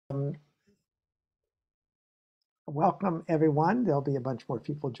Welcome everyone. There'll be a bunch more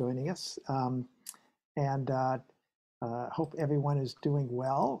people joining us, and hope everyone is doing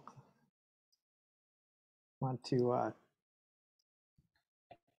well. Want to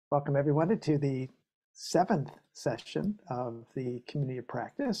welcome everyone to the 7th session of the Community of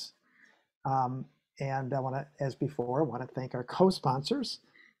Practice. And I want to, as before, want to thank our co-sponsors,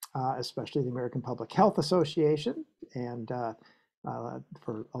 especially the American Public Health Association, and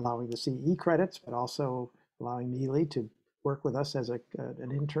for allowing the CE credits, but also allowing Neely to work with us as an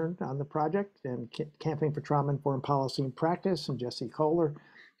intern on the project, and Camping for Trauma-Informed Policy and Practice, and Jesse Kohler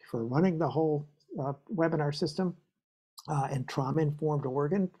for running the whole webinar system, and Trauma-Informed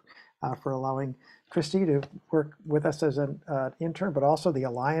Oregon for allowing Christy to work with us as an intern, but also the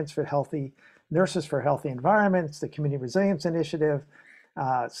Alliance for Healthy Nurses for Healthy Environments, the Community Resilience Initiative,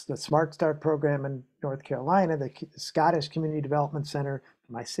 the Smart Start program in North Carolina, the Scottish Community Development Center,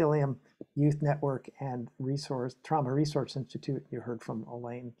 the Mycelium Youth Network, and Trauma Resource Institute you heard from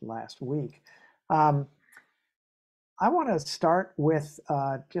Elaine last week. I want to start with,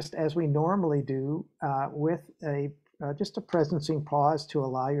 just as we normally do, with just a presencing pause to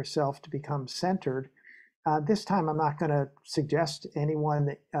allow yourself to become centered. This time I'm not going to suggest anyone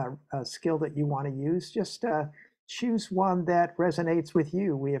that a skill that you want to use. Just choose one that resonates with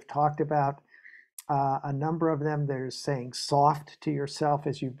you. We have talked about a number of them. There's saying soft to yourself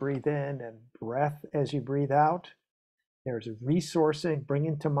as you breathe in and breath as you breathe out. There's resourcing,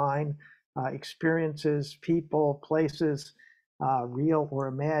 bringing to mind experiences, people, places, real or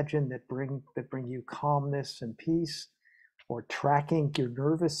imagined, that bring you calmness and peace, or tracking your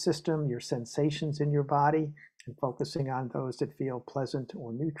nervous system, your sensations in your body, and focusing on those that feel pleasant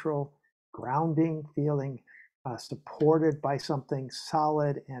or neutral. Grounding, feeling supported by something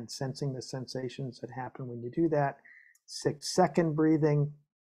solid and sensing the sensations that happen when you do that. 6-second breathing,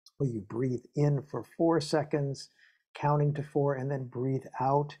 where you breathe in for 4 seconds, counting to 4, and then breathe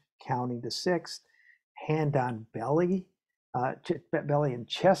out, counting to 6. Hand on belly, belly and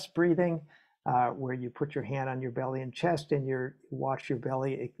chest breathing, where you put your hand on your belly and chest, and you watch your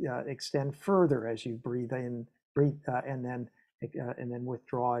belly extend further as you breathe in, and then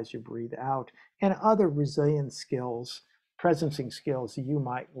withdraw as you breathe out. And other resilience skills, presencing skills you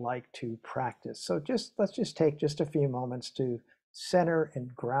might like to practice. So let's just take just a few moments to center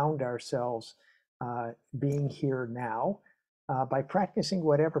and ground ourselves, being here now, by practicing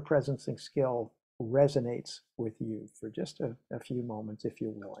whatever presencing skill resonates with you for just a few moments, if you're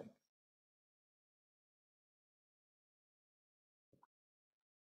willing.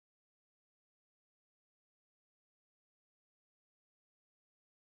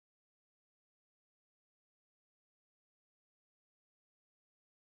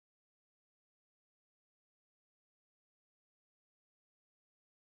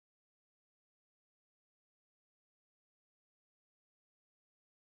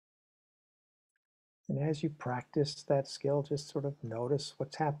 And as you practice that skill, just sort of notice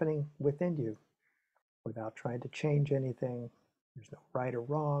what's happening within you without trying to change anything. There's no right or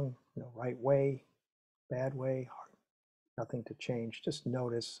wrong, no right way, bad way, nothing to change. Just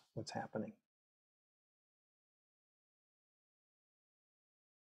notice what's happening.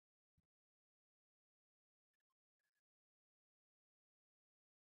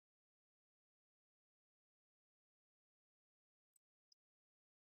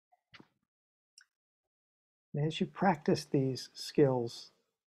 And as you practice these skills,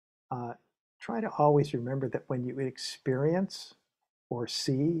 try to always remember that when you experience or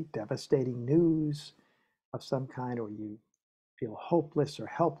see devastating news of some kind, or you feel hopeless or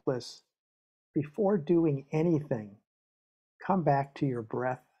helpless, before doing anything, come back to your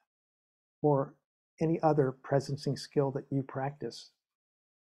breath or any other presencing skill that you practice.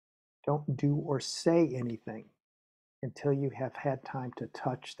 Don't do or say anything until you have had time to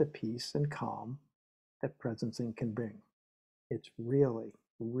touch the peace and calm that presencing can bring. It's really,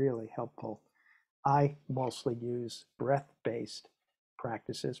 really helpful. I mostly use breath-based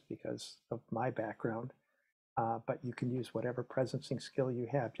practices because of my background, but you can use whatever presencing skill you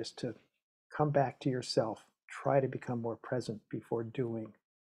have just to come back to yourself. Try to become more present before doing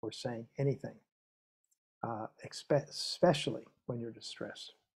or saying anything, especially when you're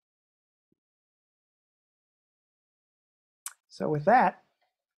distressed. So with that,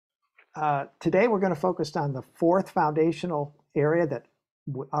 today we're going to focus on the 4th foundational area that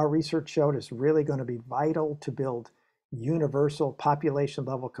our research showed is really going to be vital to build universal population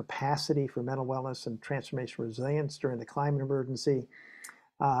level capacity for mental wellness and transformational resilience during the climate emergency.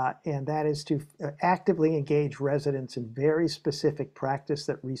 And that is to actively engage residents in very specific practice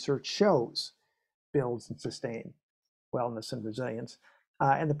that research shows builds and sustains wellness and resilience.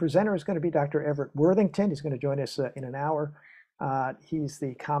 And the presenter is going to be Dr. Everett Worthington. He's going to join us in an hour. He's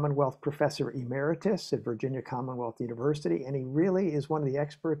the Commonwealth Professor Emeritus at Virginia Commonwealth University, and he really is one of the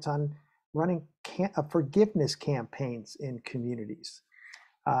experts on running forgiveness campaigns in communities,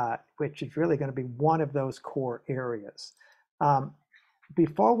 which is really going to be one of those core areas.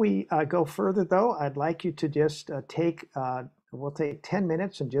 Before we go further, though, I'd like you to just we'll take 10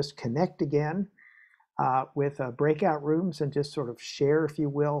 minutes and just connect again with breakout rooms and just sort of share, if you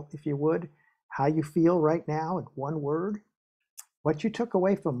would, how you feel right now in one word, what you took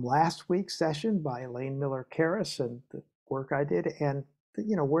away from last week's session by Elaine Miller-Karras and the work I did, and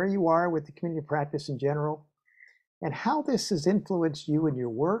where you are with the community practice in general, and how this has influenced you in your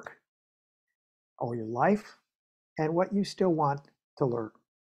work or your life, and what you still want to learn.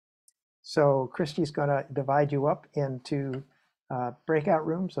 So Christy's going to divide you up into breakout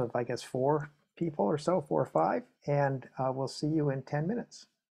rooms of, I guess, 4 people or so, 4 or 5, and we'll see you in 10 minutes.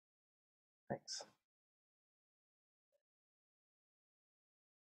 Thanks.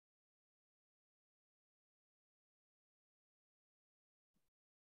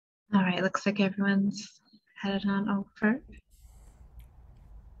 All right, looks like everyone's headed on over.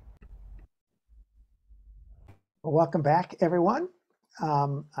 Well, welcome back, everyone.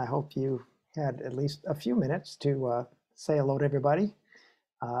 I hope you had at least a few minutes to say hello to everybody.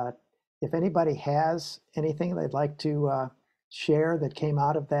 If anybody has anything they'd like to share that came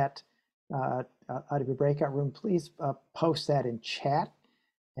out of that, out of your breakout room, please post that in chat,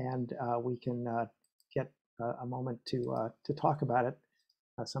 and we can get a moment to talk about it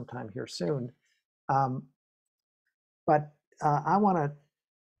sometime here soon. But I want to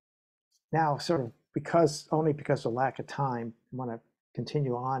now sort of, only because of lack of time, I want to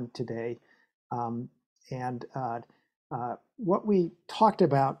continue on today. What we talked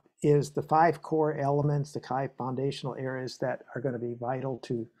about is the 5 core elements, the 5 foundational areas that are going to be vital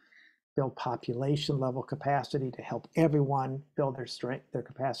to build population level capacity, to help everyone build their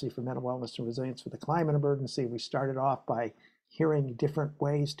capacity for mental wellness and resilience with the climate emergency. We started off by hearing different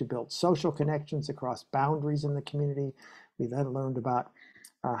ways to build social connections across boundaries in the community. We then learned about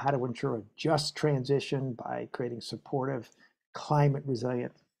how to ensure a just transition by creating supportive, climate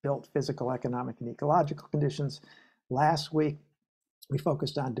resilient, built physical, economic, and ecological conditions. Last week, we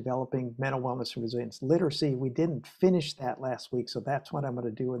focused on developing mental wellness and resilience literacy. We didn't finish that last week, so that's what I'm going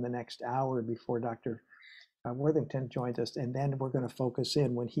to do in the next hour before Dr. Worthington joins us. And then we're going to focus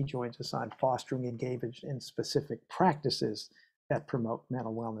in, when he joins us, on fostering engagement in specific practices that promote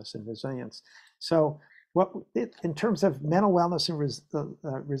mental wellness and resilience. So in terms of mental wellness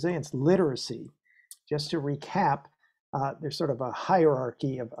and resilience literacy, just to recap, there's sort of a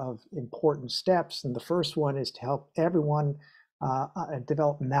hierarchy of important steps. And the first one is to help everyone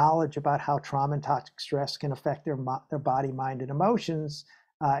develop knowledge about how trauma and toxic stress can affect their body, mind, and emotions.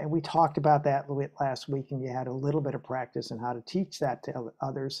 And we talked about that last week, and you had a little bit of practice on how to teach that to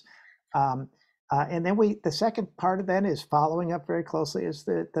others. And then the second part of that is following up very closely is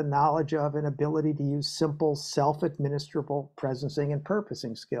the knowledge of and ability to use simple self-administrable presencing and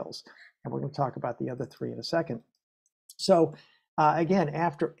purposing skills. And we're going to talk about the other 3 in a second. So again,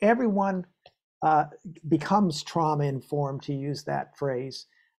 after everyone becomes trauma informed, to use that phrase,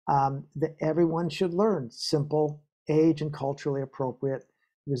 everyone should learn simple, age and culturally appropriate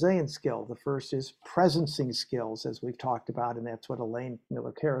resilience skill. The first is presencing skills, as we've talked about, and that's what Elaine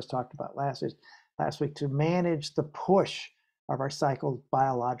Miller-Karras talked about last week, to manage the push of our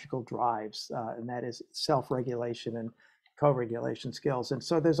psychobiological drives, and that is self-regulation and co-regulation skills. And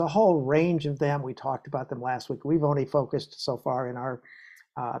so there's a whole range of them. We talked about them last week. We've only focused so far in our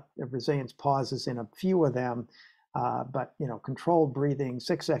resilience pauses in a few of them, but controlled breathing,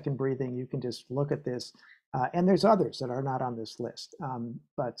 6-second breathing, you can just look at this. And there's others that are not on this list.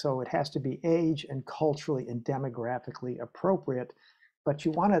 But so it has to be age and culturally and demographically appropriate. But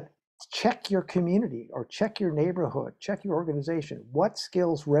you want to check your community or check your neighborhood, check your organization. What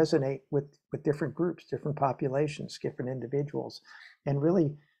skills resonate with different groups, different populations, different individuals, and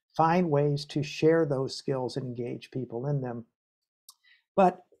really find ways to share those skills and engage people in them.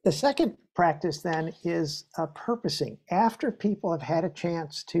 But the second practice then is purposing. After people have had a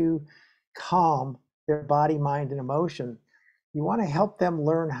chance to calm their body, mind, and emotion, you want to help them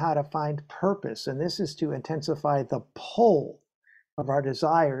learn how to find purpose. And this is to intensify the pull of our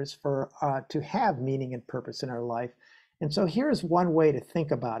desires for to have meaning and purpose in our life. And so here's one way to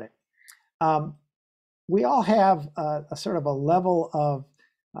think about it. We all have a sort of a level of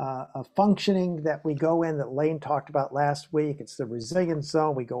functioning that we go in that Lane talked about last week. It's the resilience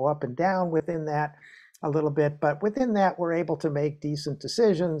zone. We go up and down within that a little bit, but within that, we're able to make decent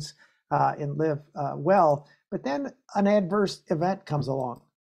decisions and live well. But then an adverse event comes along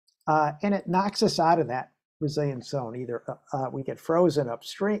and it knocks us out of that resilient zone. Either we get frozen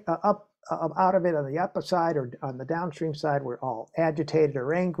upstream, out of it on the upper side, or on the downstream side, we're all agitated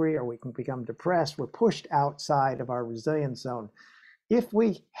or angry, or we can become depressed. We're pushed outside of our resilient zone. If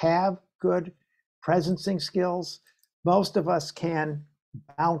we have good presencing skills, most of us can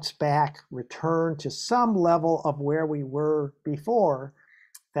bounce back, return to some level of where we were before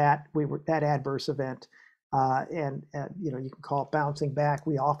that adverse event. And you can call it bouncing back.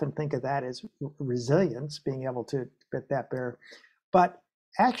 We often think of that as resilience, being able to get that bear. But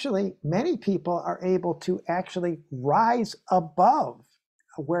actually, many people are able to actually rise above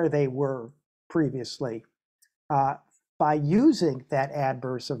where they were previously by using that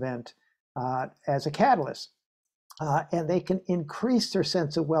adverse event as a catalyst. And they can increase their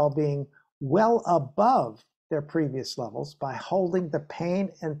sense of well-being well above their previous levels by holding the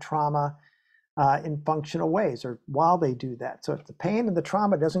pain and trauma in functional ways, or while they do that. So if the pain and the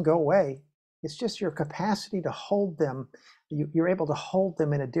trauma doesn't go away, it's just your capacity to hold them. You're able to hold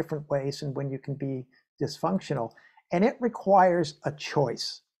them in a different ways and when you can be dysfunctional. And it requires a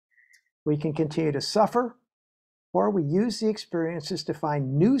choice. We can continue to suffer, or we use the experiences to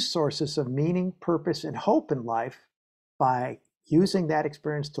find new sources of meaning, purpose, and hope in life by using that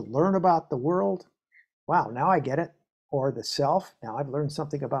experience to learn about the world. Wow, now I get it. Or the self. Now I've learned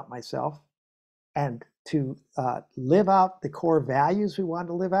something about myself. And to live out the core values we want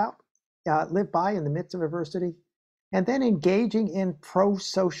to live by in the midst of adversity, and then engaging in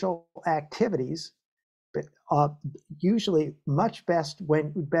pro-social activities, but usually much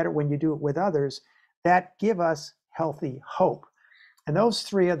better when you do it with others, that give us healthy hope. And those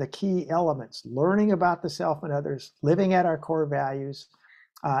three are the key elements: learning about the self and others, living at our core values,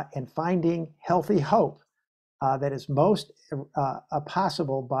 and finding healthy hope that is most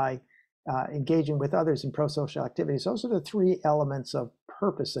possible by engaging with others in pro-social activities. Those are the three elements of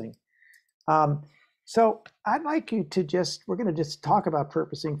purposing. So I'd like you to we're going to just talk about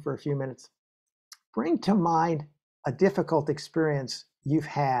purposing for a few minutes. Bring to mind a difficult experience you've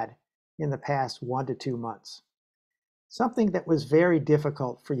had in the past 1 to 2 months. Something that was very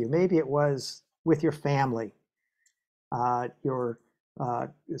difficult for you. Maybe it was with your family, your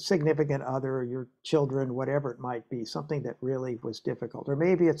significant other, your children, whatever it might be, something that really was difficult. Or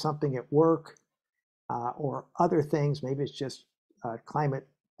maybe it's something at work or other things. Maybe it's just climate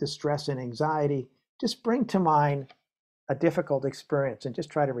distress and anxiety. Just bring to mind a difficult experience and just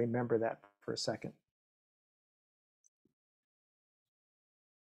try to remember that for a second.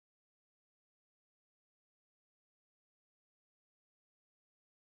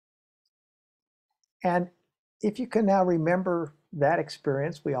 And if you can now remember that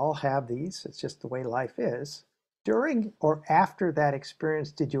experience, we all have these, it's just the way life is. During or after that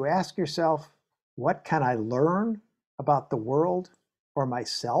experience, did you ask yourself, what can I learn about the world or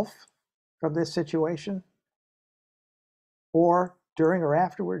myself from this situation? Or during or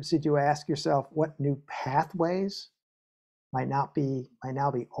afterwards, did you ask yourself what new pathways might now be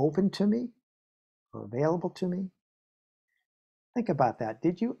open to me or available to me? Think about that.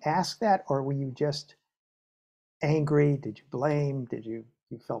 Did you ask that, or were you just angry? Did you blame? Did you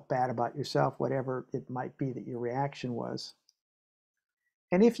felt bad about yourself? Whatever it might be that your reaction was.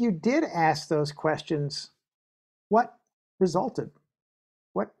 And if you did ask those questions, what resulted?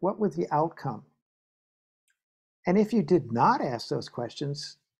 What was the outcome? And if you did not ask those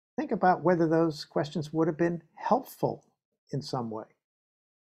questions, think about whether those questions would have been helpful in some way.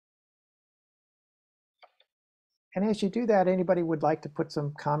 And as you do that, anybody would like to put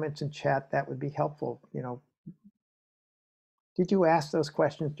some comments in chat, that would be helpful. Did you ask those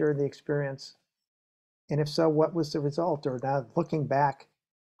questions during the experience? And if so, what was the result? Or now looking back,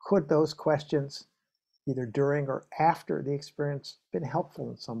 could those questions, either during or after the experience, been helpful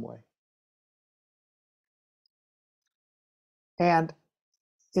in some way? And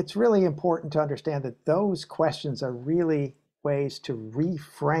it's really important to understand that those questions are really ways to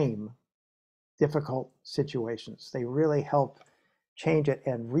reframe difficult situations. They really help change it,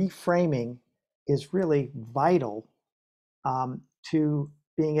 and reframing is really vital to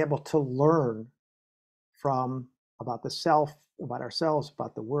being able to learn about the self, about ourselves,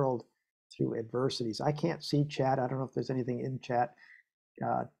 about the world through adversities. I can't see chat. I don't know if there's anything in chat.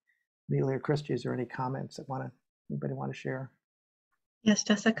 Amelia or Christy, is there any comments that anybody want to share? Yes,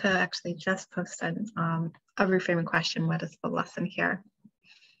 Jessica actually just posted a reframing question. What is the lesson here?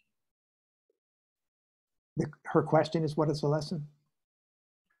 Her question is, what is the lesson?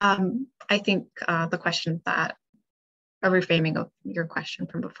 I think the question that, a reframing of your question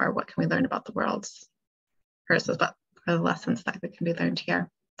from before, what can we learn about the world? Hers is what are the lessons that can be learned here?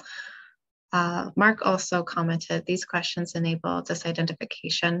 Mark also commented, these questions enable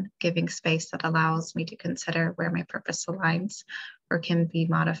disidentification, giving space that allows me to consider where my purpose aligns or can be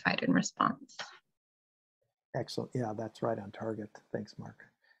modified in response. Excellent. Yeah, that's right on target. Thanks, Mark.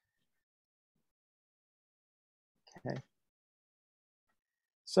 Okay.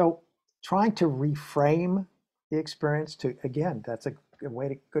 So trying to reframe the experience to, again, that's a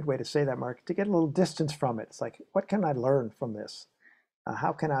good way to say that, Mark, to get a little distance from it. It's like, what can I learn from this?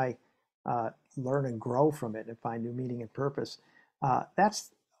 How can I learn and grow from it and find new meaning and purpose?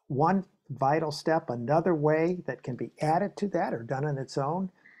 That's one vital step. Another way that can be added to that or done on its own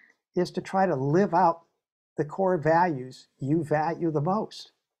is to try to live out the core values you value the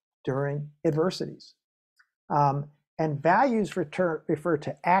most during adversities. And values refer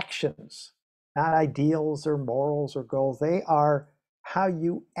to actions, not ideals or morals or goals. They are how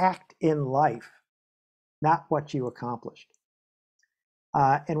you act in life, not what you accomplished.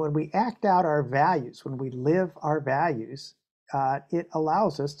 And when we act out our values, when we live our values, it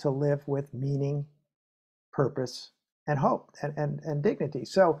allows us to live with meaning, purpose, and hope and dignity.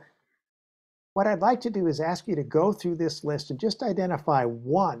 So what I'd like to do is ask you to go through this list and just identify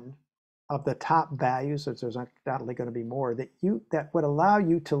one of the top values, as there's undoubtedly going to be more, that would allow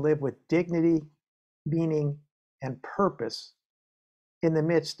you to live with dignity, meaning, and purpose in the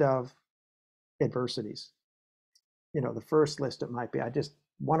midst of adversities. You know, the first list, it might be,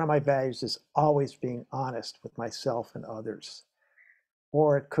 one of my values is always being honest with myself and others.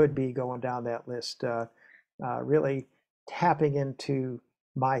 Or it could be going down that list, really tapping into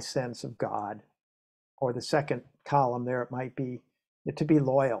my sense of God. Or the second column there, it might be to be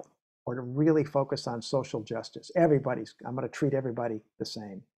loyal or to really focus on social justice. I'm going to treat everybody the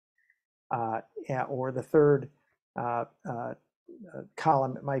same. Or the third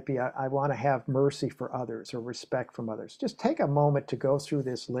column, it might be, I want to have mercy for others or respect from others. Just take a moment to go through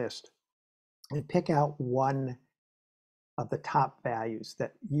this list and pick out one of the top values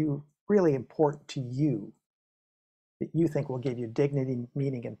that really important to you, that you think will give you dignity,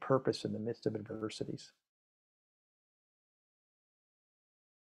 meaning, and purpose in the midst of adversities.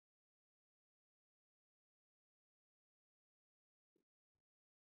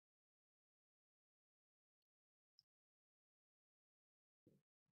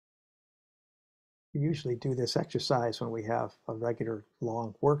 We usually do this exercise when we have a regular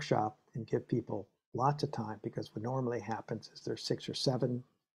long workshop and give people lots of time, because what normally happens is there's 6 or 7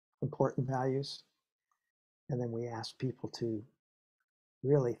 important values. And then we ask people to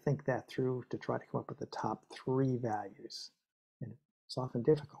really think that through to try to come up with the top 3 values. And it's often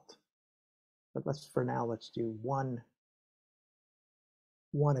difficult. But for now, let's do one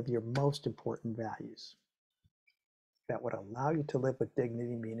of your most important values that would allow you to live with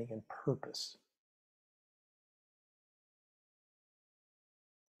dignity, meaning, and purpose.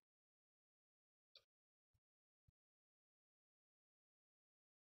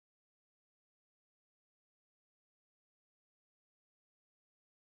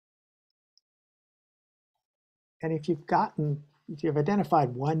 And if you've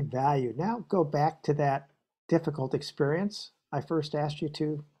identified one value, now go back to that difficult experience I first asked you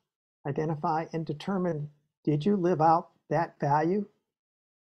to identify and determine, did you live out that value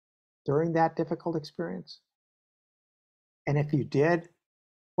during that difficult experience? And if you did,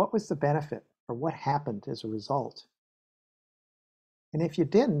 what was the benefit or what happened as a result? And if you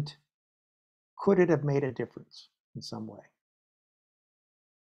didn't, could it have made a difference in some way?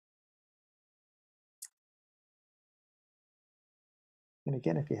 And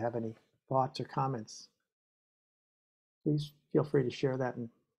again, if you have any thoughts or comments, please feel free to share that in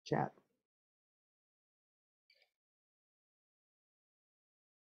chat.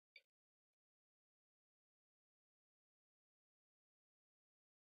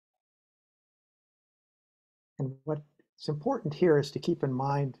 And what's important here is to keep in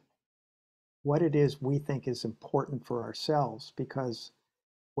mind what it is we think is important for ourselves, because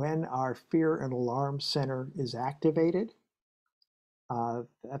when our fear and alarm center is activated,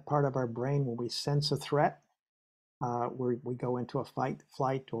 that part of our brain, when we sense a threat, we go into a fight,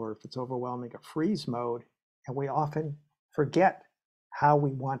 flight, or if it's overwhelming, a freeze mode, and we often forget how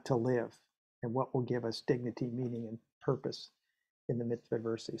we want to live and what will give us dignity, meaning, and purpose in the midst of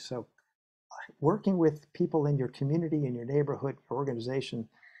adversity. So working with people in your community, in your neighborhood, your organization,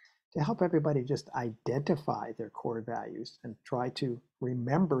 to help everybody just identify their core values and try to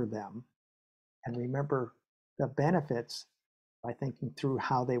remember them and remember the benefits by thinking through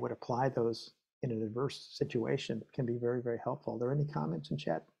how they would apply those in an adverse situation can be very, very helpful. Are there any comments in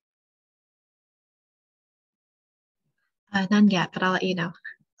chat? None yet, but I'll let you know.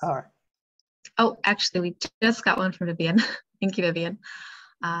 All right. Oh, actually, we just got one from Vivian. Thank you, Vivian.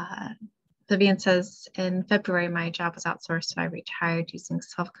 Vivian says, in February, my job was outsourced, so I retired using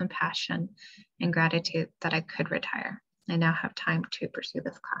self-compassion and gratitude that I could retire. I now have time to pursue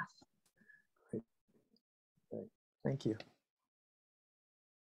this class. Great. Great. Thank you.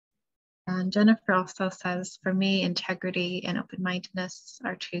 And Jennifer also says, for me, integrity and open-mindedness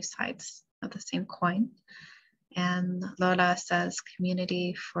are two sides of the same coin. And Lola says,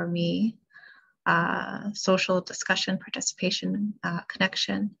 community for me, social discussion, participation,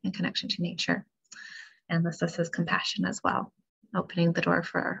 connection, and connection to nature. And Lisa says compassion as well, opening the door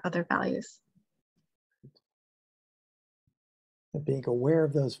for other values. And being aware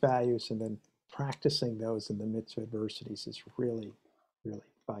of those values and then practicing those in the midst of adversities is really, really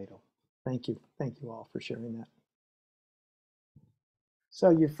vital. Thank you. Thank you all for sharing that. So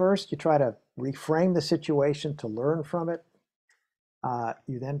you try to reframe the situation to learn from it.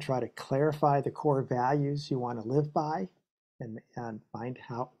 You then try to clarify the core values you want to live by and find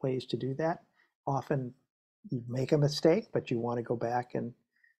ways to do that. Often you make a mistake, but you want to go back and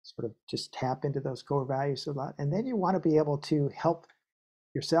sort of just tap into those core values a lot. And then you want to be able to help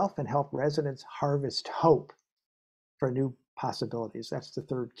yourself and help residents harvest hope for new possibilities. That's the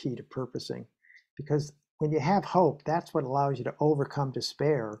third key to purposing. Because when you have hope, that's what allows you to overcome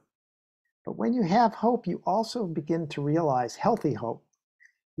despair. But when you have hope, you also begin to realize, healthy hope,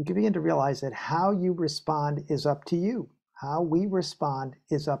 you can begin to realize that how you respond is up to you. How we respond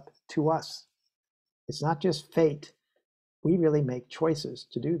is up to us. It's not just fate. We really make choices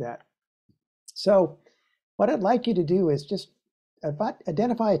to do that. So what I'd like you to do is just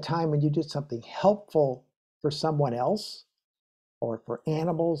identify a time when you did something helpful for someone else, or for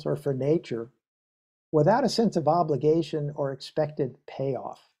animals, or for nature, without a sense of obligation or expected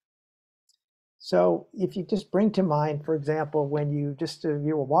payoff. So if you just bring to mind, for example, when you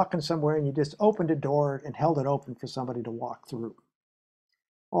were walking somewhere and you just opened a door and held it open for somebody to walk through,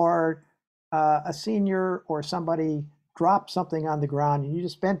 or a senior or somebody dropped something on the ground and you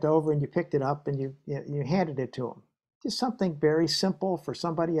just bent over and you picked it up and you handed it to them. Just something very simple for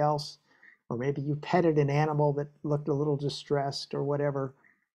somebody else, or maybe you petted an animal that looked a little distressed or whatever.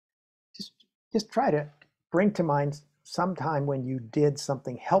 Just try to bring to mind some time when you did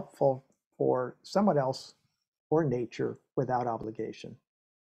something helpful for someone else or nature without obligation.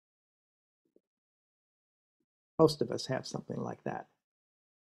 Most of us have something like that.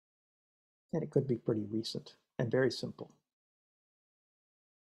 And it could be pretty recent and very simple.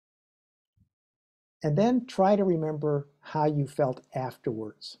 And then try to remember how you felt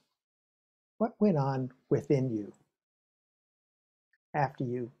afterwards. What went on within you after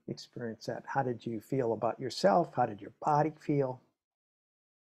you experienced that? How did you feel about yourself? How did your body feel?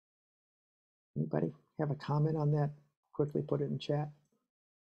 Anybody have a comment on that? Quickly put it in chat.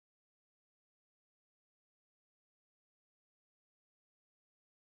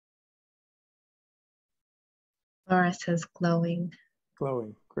 Laura says glowing.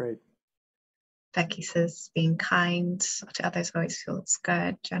 Glowing, great. Becky says being kind to others always feels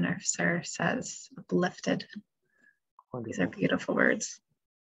good. Jennifer says uplifted. Wonderful. These are beautiful words.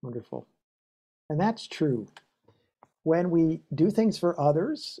 Wonderful. And that's true. When we do things for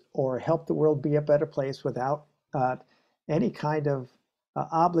others or help the world be a better place without any kind of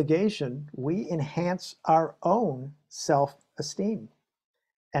obligation, we enhance our own self-esteem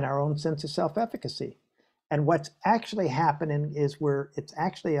and our own sense of self-efficacy. And what's actually happening is it's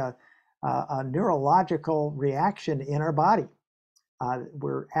actually a neurological reaction in our body.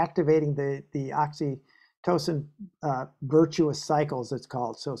 We're activating the oxytocin virtuous cycles, it's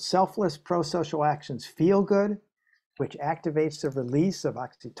called. So selfless pro-social actions feel good, which activates the release of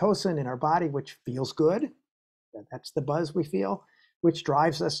oxytocin in our body, which feels good. That's the buzz we feel, which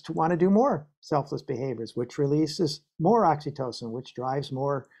drives us to want to do more selfless behaviors, which releases more oxytocin, which drives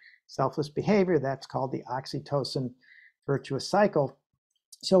more selfless behavior. That's called the oxytocin virtuous cycle.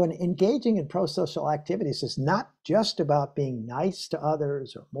 So engaging in pro-social activities is not just about being nice to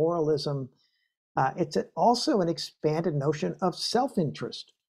others or moralism. It's also an expanded notion of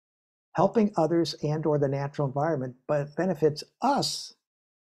self-interest. Helping others and or the natural environment benefits us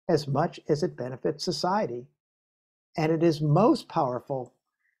as much as it benefits society. And it is most powerful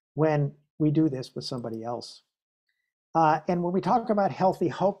when we do this with somebody else. And when we talk about healthy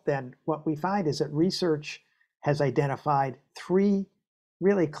hope, then what we find is that research has identified three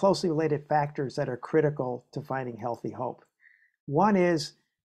really closely related factors that are critical to finding healthy hope. One is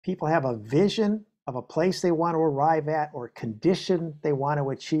people have a vision of a place they want to arrive at or condition they want to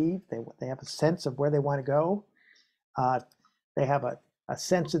achieve. They have a sense of where they want to go. They have a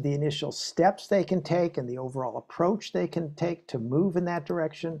sense of the initial steps they can take and the overall approach they can take to move in that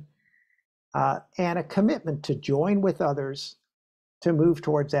direction. And a commitment to join with others to move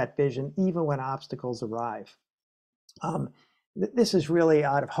towards that vision, even when obstacles arrive. This is really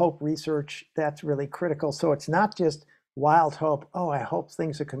out of hope research. That's really critical. So it's not just wild hope. Oh, I hope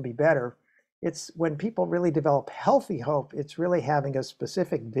things can be better. It's when people really develop healthy hope, it's really having a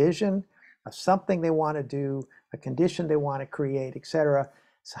specific vision of something they want to do, a condition they want to create, etc.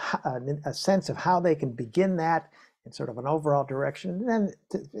 So, a sense of how they can begin that in sort of an overall direction. And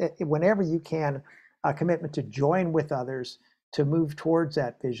then whenever you can, a commitment to join with others to move towards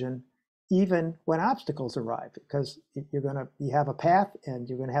that vision, even when obstacles arrive, because you have a path and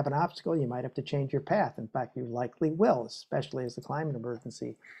you're going to have an obstacle. You might have to change your path. In fact, you likely will, especially as the climate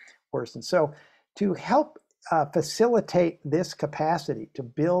emergency worsens. So to help facilitate this capacity to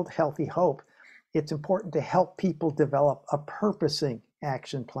build healthy hope, it's important to help people develop a purposing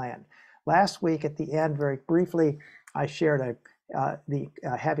action plan. Last week at the end, very briefly, I shared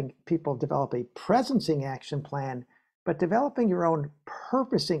having people develop a presencing action plan, but developing your own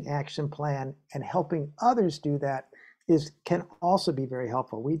purposing action plan and helping others do that can also be very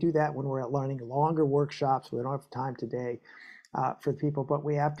helpful. We do that when we're learning longer workshops. We don't have time today for people, but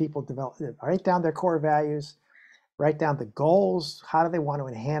we have people write down their core values, write down the goals. How do they want to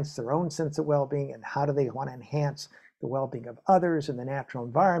enhance their own sense of well-being, and how do they want to enhance the well-being of others in the natural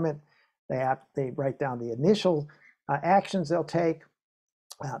environment? They write down the initial actions they'll take,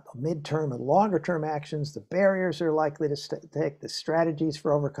 the midterm and longer term actions, the barriers they're likely to take, the strategies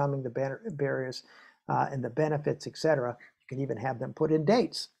for overcoming the barriers, and the benefits, etc. You can even have them put in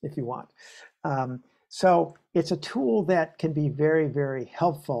dates if you want. So it's a tool that can be very, very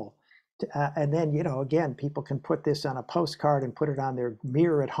helpful. And then, again, people can put this on a postcard and put it on their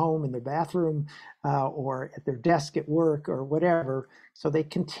mirror at home in their bathroom or at their desk at work or whatever. So they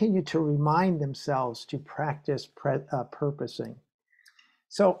continue to remind themselves to practice purposing.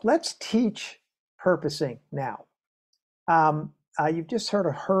 So let's teach purposing now. You've just sort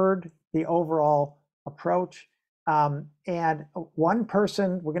of heard the overall approach. And one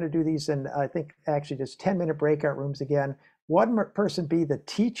person, we're going to do these in, I think, actually just 10-minute breakout rooms again. One person be the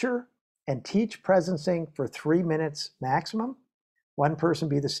teacher and teach presencing for 3 minutes maximum. One person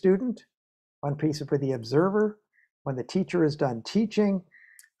be the student. One person be the observer. When the teacher is done teaching,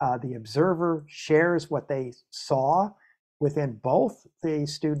 the observer shares what they saw within both the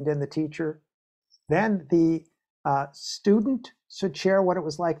student and the teacher. Then the student should share what it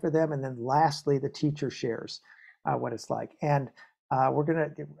was like for them. And then lastly, the teacher shares what it's like. And we're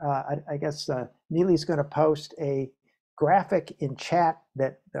going to, I guess, Neely's going to post a graphic in chat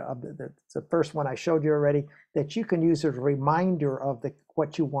that's the first one I showed you already, that you can use as a reminder of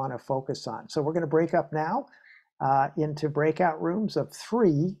what you want to focus on. So we're going to break up now into breakout rooms of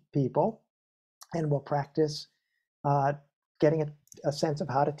 3 people, and we'll practice getting a sense of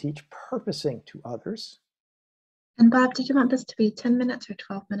how to teach purposing to others. And Bob, did you want this to be 10 minutes or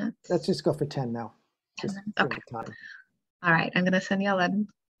 12 minutes? Let's just go for 10 now. 10 minutes. Okay. Time. All right, I'm going to send y'all in.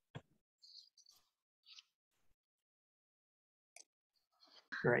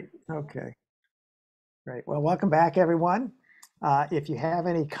 Great. Okay. Great. Well, welcome back, everyone. If you have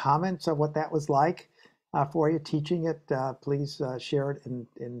any comments of what that was like for you teaching it, please share it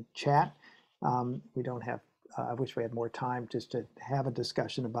in chat. We don't have, I wish we had more time just to have a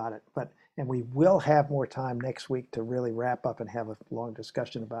discussion about it, and we will have more time next week to really wrap up and have a long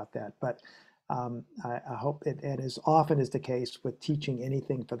discussion about that. But I hope and as often is the case with teaching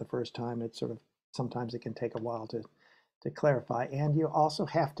anything for the first time, it's sort of, sometimes it can take a while to clarify. And you also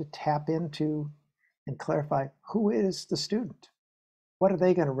have to tap into and clarify, who is the student? What are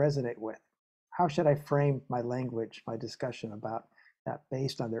they going to resonate with? How should I frame my language, my discussion about that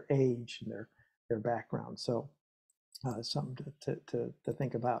based on their age and their background? So something to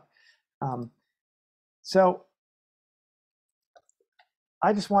think about. So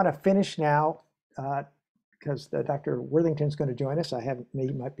I just want to finish now because Dr. Worthington's going to join us.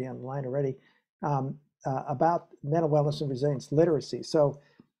 He might be on the line already, about mental wellness and resilience literacy. So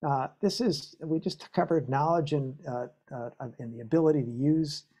we just covered knowledge and the ability to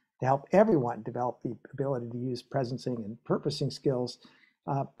help everyone develop the ability to use presencing and purposing skills.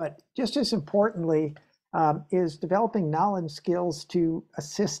 But just as importantly is developing knowledge and skills to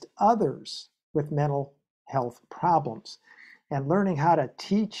assist others with mental health problems. And learning how to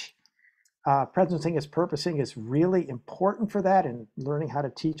teach presencing as purposing is really important for that, and learning how to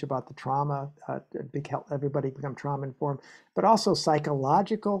teach about the trauma, help everybody become trauma informed, but also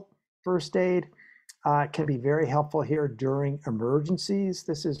psychological first aid can be very helpful here during emergencies.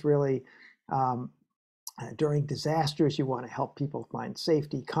 This is really during disasters. You want to help people find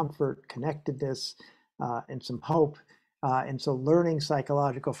safety, comfort, connectedness, and some hope. And so learning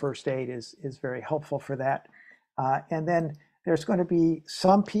psychological first aid is very helpful for that. And then There's going to be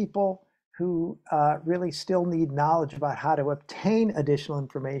some people who really still need knowledge about how to obtain additional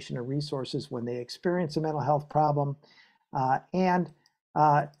information or resources when they experience a mental health problem. And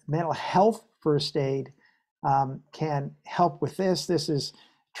mental health first aid can help with this. This is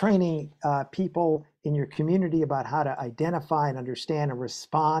training people in your community about how to identify and understand and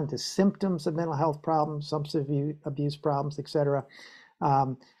respond to symptoms of mental health problems, substance abuse problems, etc.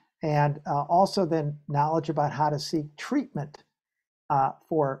 And also then knowledge about how to seek treatment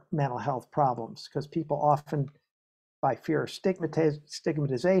for mental health problems, because people often, by fear of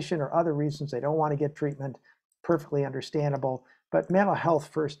stigmatization or other reasons, they don't want to get treatment. Perfectly understandable. But mental health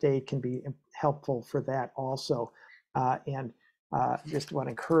first aid can be helpful for that also. And just want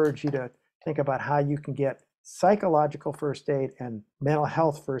to encourage you to think about how you can get psychological first aid and mental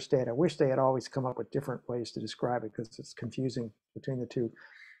health first aid. I wish they had always come up with different ways to describe it because it's confusing between the two.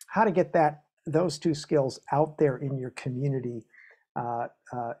 How to get those two skills out there in your community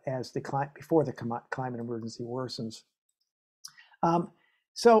as before the climate emergency worsens.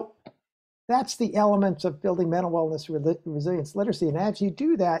 So that's the elements of building mental wellness, resilience, literacy. And as you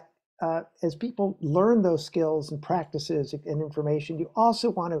do that, as people learn those skills and practices and information, you also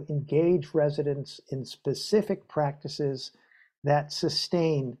want to engage residents in specific practices that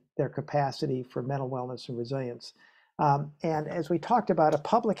sustain their capacity for mental wellness and resilience. And as we talked about, a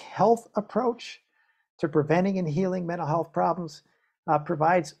public health approach to preventing and healing mental health problems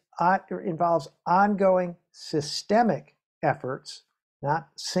involves ongoing systemic efforts, not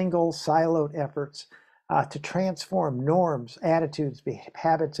single siloed efforts, to transform norms, attitudes,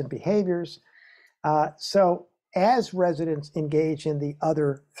 habits, and behaviors. So as residents engage in the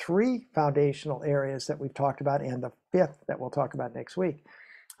other three foundational areas that we've talked about, and the fifth that we'll talk about next week,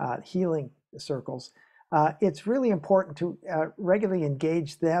 healing circles, it's really important to regularly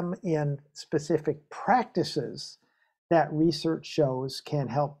engage them in specific practices that research shows can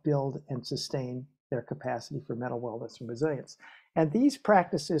help build and sustain their capacity for mental wellness and resilience. And these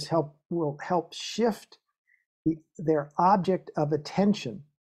practices will help shift their object of attention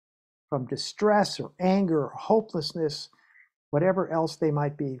from distress or anger or hopelessness, whatever else they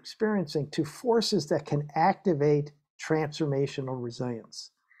might be experiencing, to forces that can activate transformational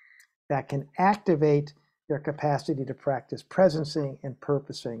resilience, that can activate their capacity to practice presencing and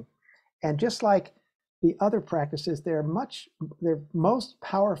purposing. And just like the other practices, they're most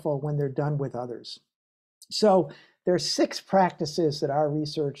powerful when they're done with others. So there's 6 practices that our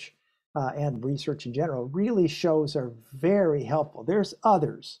research and research in general really shows are very helpful. There's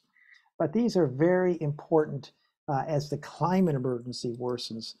others, but these are very important as the climate emergency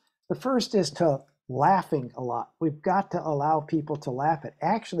worsens. The first is to laughing a lot. We've got to allow people to laugh. It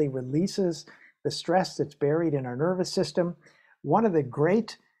actually releases the stress that's buried in our nervous system. One of the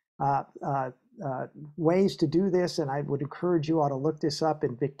great ways to do this, and I would encourage you all to look this up,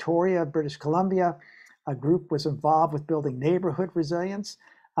 in Victoria, British Columbia, a group was involved with building neighborhood resilience,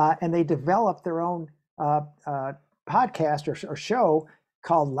 and they developed their own podcast or show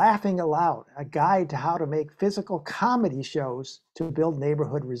called Laughing Aloud, a guide to how to make physical comedy shows to build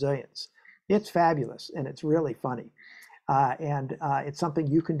neighborhood resilience. It's fabulous, and it's really funny. And it's something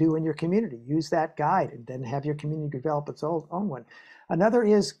you can do in your community. Use that guide and then have your community develop its own one. Another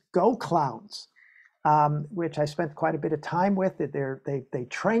is Go Clowns, which I spent quite a bit of time with. They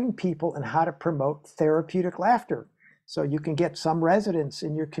train people in how to promote therapeutic laughter. So you can get some residents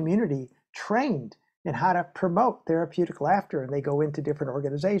in your community trained in how to promote therapeutic laughter. And they go into different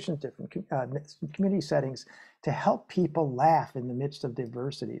organizations, different community settings to help people laugh in the midst of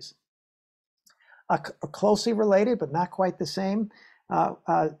adversities. Closely related, but not quite the same,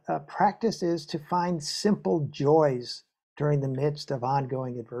 practice is to find simple joys during the midst of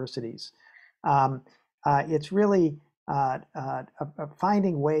ongoing adversities. It's really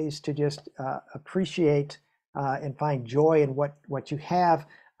finding ways to just appreciate and find joy in what you have.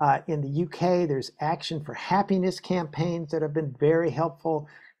 In the UK, there's Action for Happiness campaigns that have been very helpful.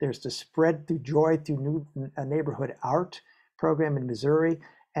 There's the Spread Through Joy Through Neighborhood Art program in Missouri.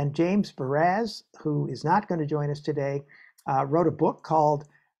 And James Baraz, who is not going to join us today, wrote a book called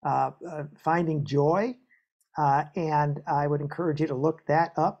Finding Joy. And I would encourage you to look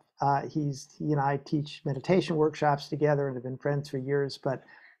that up. He and I teach meditation workshops together and have been friends for years, but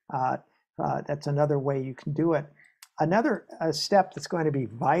that's another way you can do it. Another step that's going to be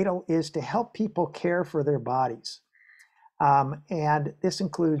vital is to help people care for their bodies. And this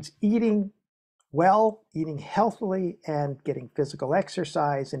includes eating well, eating healthily, and getting physical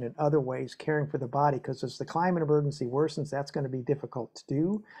exercise, and in other ways caring for the body, because as the climate emergency worsens, that's going to be difficult to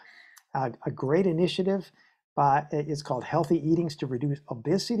do. A great initiative is called Healthy Eatings to Reduce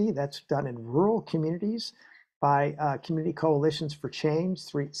Obesity. That's done in rural communities. by community coalitions for change,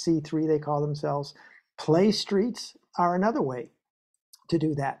 C3 they call themselves. Play streets are another way to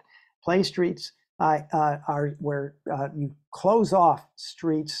do that. Play streets are where you close off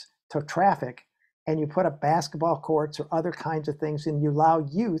streets to traffic and you put up basketball courts or other kinds of things, and you allow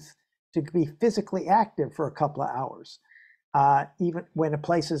youth to be physically active for a couple of hours, even when in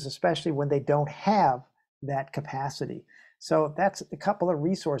places, especially when they don't have that capacity. So that's a couple of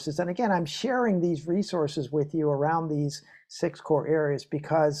resources. And again, I'm sharing these resources with you around these 6 core areas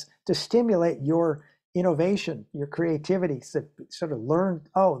because to stimulate your innovation, your creativity, so sort of learn,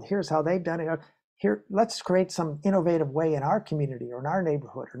 oh, here's how they've done it. Here, let's create some innovative way in our community or in our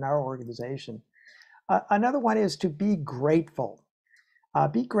neighborhood or in our organization. Another one is to be grateful.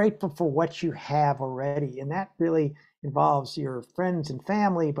 Be grateful for what you have already. And that really involves your friends and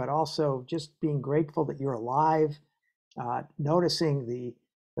family, but also just being grateful that you're alive, noticing the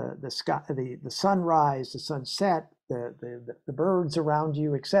sky, the sunrise, the sunset, the birds around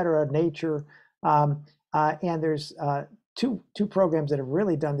you, etc., nature. And there's two programs that have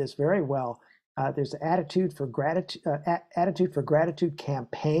really done this very well. There's the Attitude for Gratitude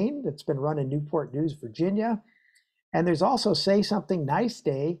campaign that's been run in Newport News, Virginia. And there's also Say Something Nice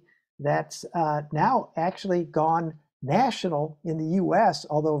Day that's now actually gone national in the US,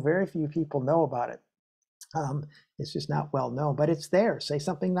 although very few people know about it. It's just not well known, but it's there. Say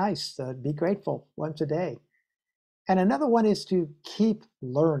something nice, be grateful once a day. And another one is to keep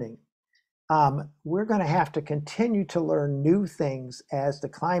learning. We're going to have to continue to learn new things as the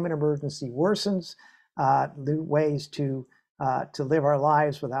climate emergency worsens, new ways to live our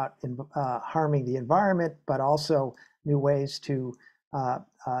lives without harming the environment, but also new ways to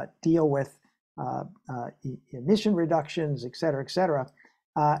deal with emission reductions, et cetera, et cetera.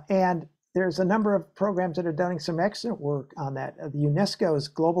 And there's a number of programs that are doing some excellent work on that. The UNESCO's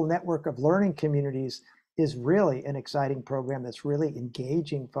Global Network of Learning Communities is really an exciting program that's really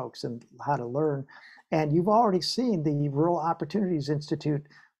engaging folks in how to learn. And you've already seen the Rural Opportunities Institute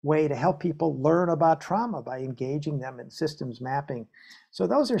way to help people learn about trauma by engaging them in systems mapping. So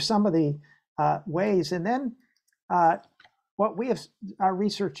those are some of the ways. And then what our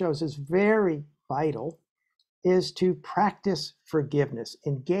research shows is very vital is to practice forgiveness,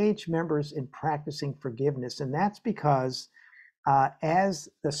 engage members in practicing forgiveness. And that's because as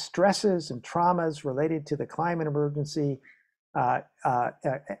the stresses and traumas related to the climate emergency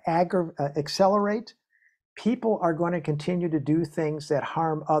accelerate, people are going to continue to do things that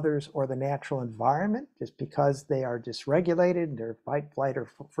harm others or the natural environment just because they are dysregulated, their fight, flight, or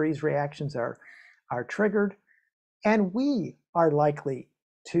freeze reactions are triggered. And we are likely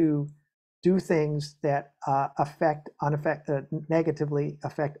to do things that negatively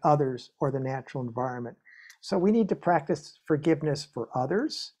affect others or the natural environment. So we need to practice forgiveness for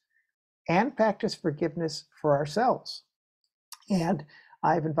others and practice forgiveness for ourselves. And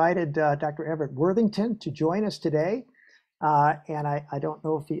I've invited Dr. Everett Worthington to join us today. And I don't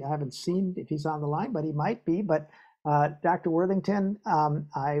know if I haven't seen if he's on the line, but he might be. But Dr. Worthington,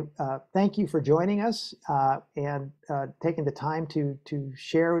 I thank you for joining us and taking the time to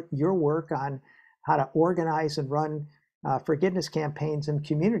share your work on how to organize and run forgiveness campaigns in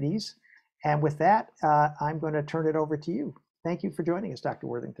communities. And with that, I'm going to turn it over to you. Thank you for joining us, Dr.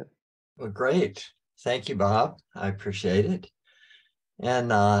 Worthington. Well, great. Thank you, Bob. I appreciate it. And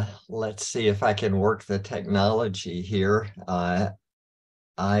let's see if I can work the technology here. I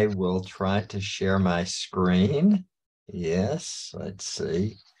will try to share my screen. Yes, let's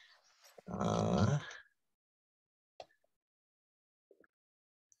see.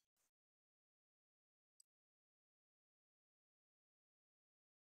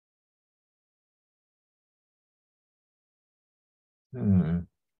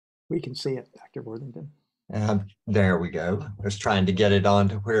 We can see it, Dr. Worthington. There we go. I was trying to get it on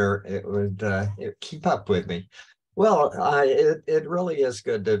to where it would keep up with me. Well, it really is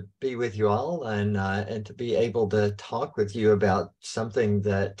good to be with you all and to be able to talk with you about something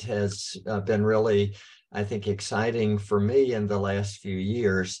that has been really, I think, exciting for me in the last few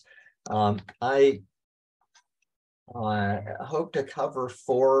years. I hope to cover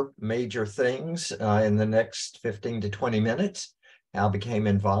 4 major things in the next 15 to 20 minutes. How I became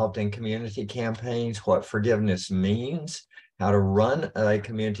involved in community campaigns, what forgiveness means, how to run a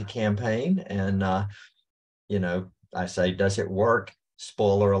community campaign, and I say, does it work?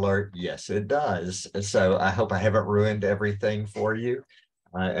 Spoiler alert, yes, it does. So I hope I haven't ruined everything for you,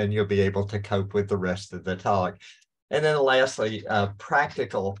 and you'll be able to cope with the rest of the talk. And then lastly,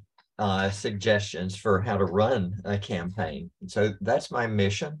 practical suggestions for how to run a campaign. So that's my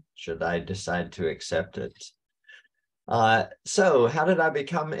mission, should I decide to accept it. So how did I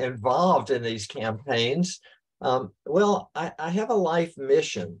become involved in these campaigns? Well, I have a life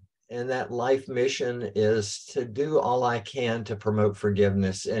mission, and that life mission is to do all I can to promote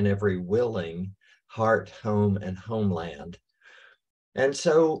forgiveness in every willing heart, home, and homeland. And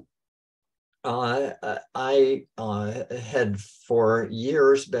so I had for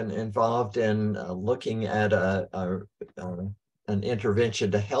years been involved in looking at an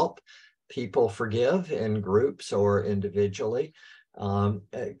intervention to help people forgive in groups or individually,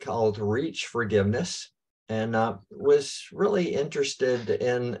 called Reach Forgiveness, and was really interested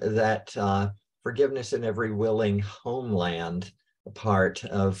in that forgiveness in every willing homeland part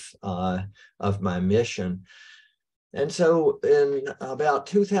of my mission. And so in about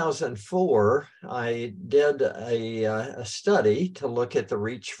 2004, I did a study to look at the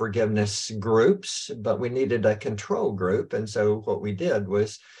Reach Forgiveness groups, but we needed a control group. And so what we did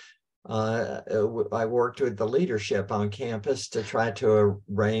was I worked with the leadership on campus to try to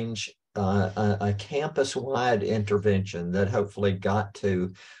arrange a campus-wide intervention that hopefully got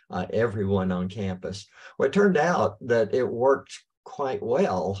to everyone on campus. Well, it turned out that it worked quite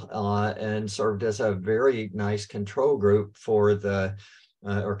well and served as a very nice control group for the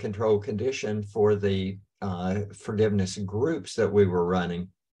or control condition for the forgiveness groups that we were running.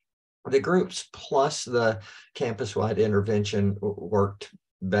 The groups plus the campus-wide intervention worked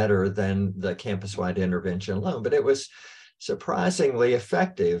better than the campus-wide intervention alone, but it was surprisingly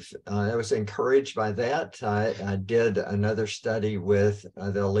effective. I was encouraged by that. I did another study with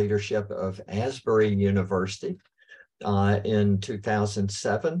the leadership of Asbury University in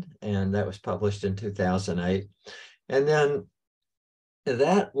 2007, and that was published in 2008. And then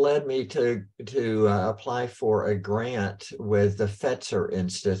that led me to apply for a grant with the Fetzer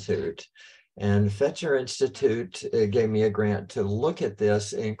Institute. And Fetzer Institute gave me a grant to look at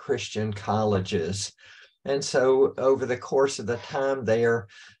this in Christian colleges. And so over the course of the time there,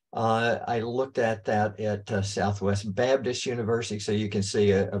 I looked at that at Southwest Baptist University, so you can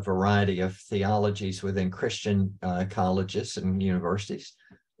see a variety of theologies within Christian colleges and universities.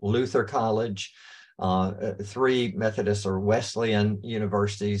 Luther College, 3 Methodist or Wesleyan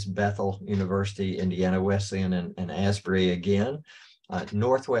universities, Bethel University, Indiana Wesleyan, and Asbury again.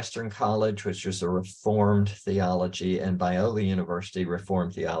 Northwestern College, which was a Reformed theology, and Biola University,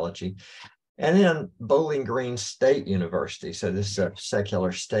 Reformed theology. And then Bowling Green State University. So this is a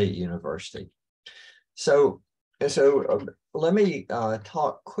secular state university. So let me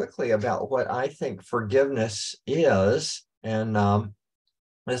talk quickly about what I think forgiveness is. And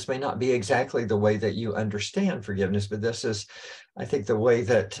this may not be exactly the way that you understand forgiveness, but this is, I think, the way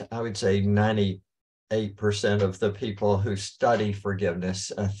that I would say 98% of the people who study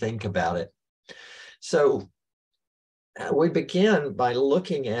forgiveness think about it. So we begin by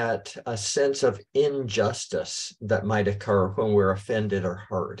looking at a sense of injustice that might occur when we're offended or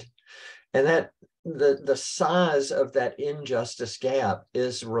hurt. And that the size of that injustice gap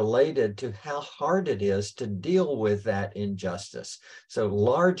is related to how hard it is to deal with that injustice. So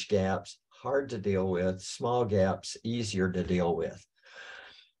large gaps, hard to deal with, small gaps, easier to deal with.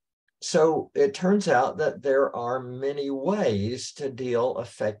 So it turns out that there are many ways to deal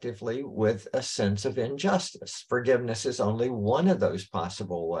effectively with a sense of injustice. Forgiveness is only one of those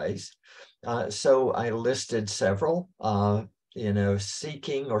possible ways. So I listed several,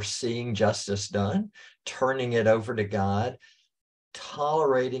 seeking or seeing justice done, turning it over to God,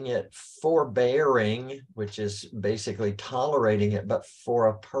 tolerating it, forbearing, which is basically tolerating it, but for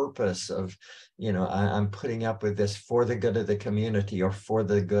a purpose of, I'm putting up with this for the good of the community, or for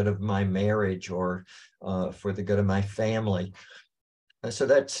the good of my marriage, or for the good of my family. So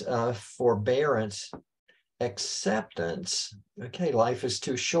that's forbearance. Acceptance. Okay, life is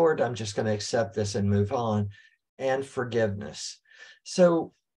too short. I'm just going to accept this and move on. And forgiveness.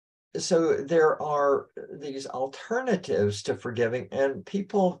 So there are these alternatives to forgiving, and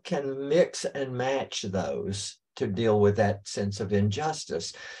people can mix and match those to deal with that sense of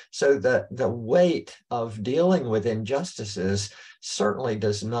injustice. So the weight of dealing with injustices certainly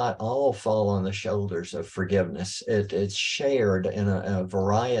does not all fall on the shoulders of forgiveness. It's shared in a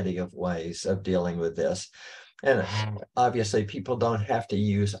variety of ways of dealing with this. And obviously, people don't have to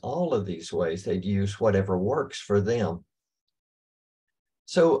use all of these ways. They use whatever works for them.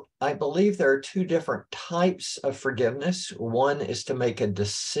 So I believe there are 2 different types of forgiveness. One is to make a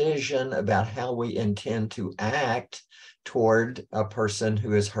decision about how we intend to act toward a person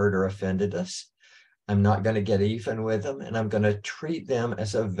who has hurt or offended us. I'm not going to get even with them, and I'm going to treat them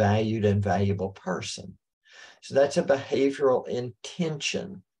as a valued and valuable person. So that's a behavioral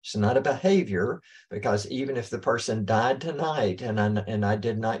intention. It's not a behavior, because even if the person died tonight and I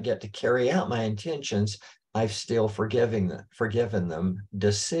did not get to carry out my intentions, I've still forgiven them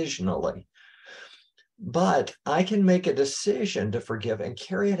decisionally. But I can make a decision to forgive and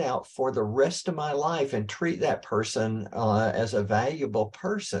carry it out for the rest of my life and treat that person as a valuable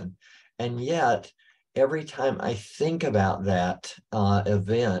person. And yet, every time I think about that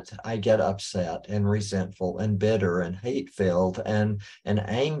event, I get upset and resentful and bitter and hate-filled and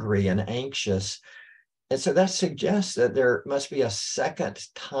angry and anxious. And so that suggests that there must be a second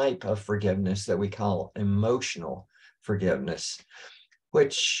type of forgiveness that we call emotional forgiveness,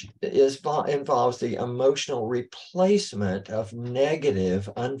 which involves the emotional replacement of negative,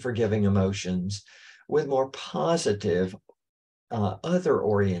 unforgiving emotions with more positive,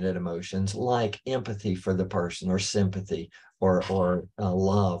 other-oriented emotions like empathy for the person, or sympathy, or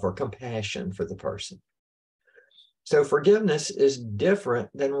love or compassion for the person. So forgiveness is different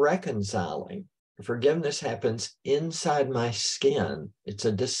than reconciling. Forgiveness happens inside my skin. It's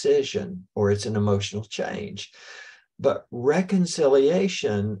a decision, or it's an emotional change. But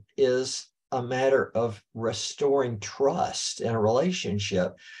reconciliation is a matter of restoring trust in a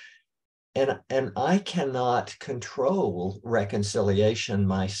relationship. And I cannot control reconciliation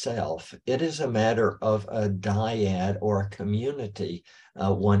myself. It is a matter of a dyad or a community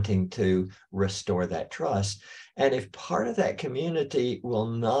wanting to restore that trust. And if part of that community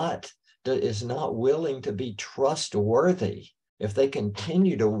is not willing to be trustworthy, if they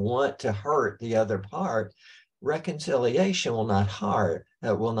continue to want to hurt the other part, reconciliation will not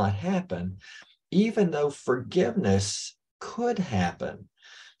happen, even though forgiveness could happen.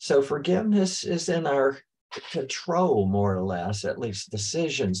 So forgiveness is in our control, more or less. At least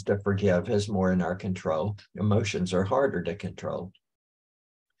decisions to forgive is more in our control. Emotions are harder to control.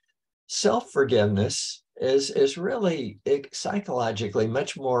 Self-forgiveness is really psychologically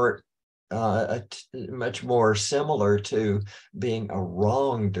much more similar to being a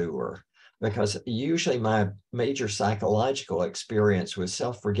wrongdoer, because usually my major psychological experience with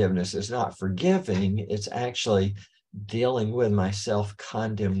self-forgiveness is not forgiving, it's actually dealing with my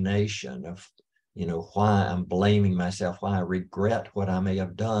self-condemnation of, why I'm blaming myself, why I regret what I may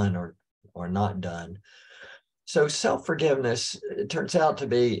have done or not done. So self-forgiveness, it turns out to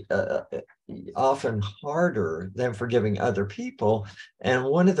be often harder than forgiving other people. And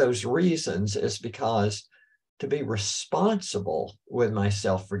one of those reasons is because to be responsible with my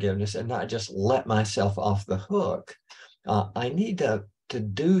self-forgiveness and not just let myself off the hook, I need to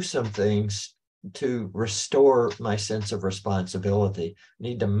do some things to restore my sense of responsibility. I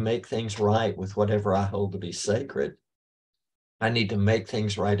need to make things right with whatever I hold to be sacred. I need to make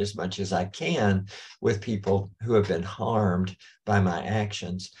things right as much as I can with people who have been harmed by my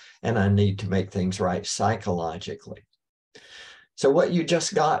actions, and I need to make things right psychologically. So what you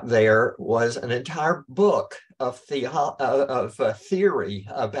just got there was an entire book of theory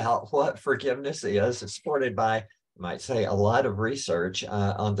about what forgiveness is, supported by, I might say, a lot of research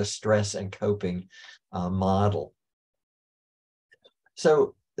on the stress and coping model.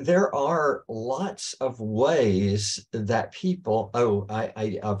 So there are lots of ways that people,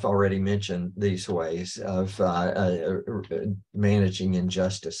 I've already mentioned these ways of managing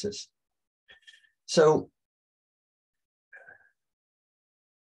injustices. So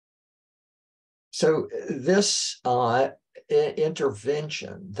this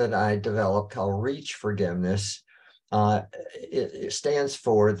intervention that I developed, called Reach Forgiveness, it stands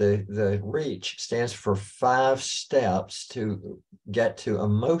for, the Reach stands for 5 steps to get to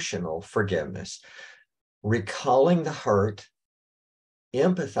emotional forgiveness: recalling the hurt,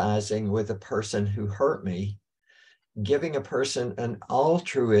 empathizing with the person who hurt me, giving a person an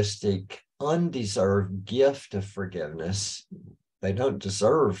altruistic, undeserved gift of forgiveness. They don't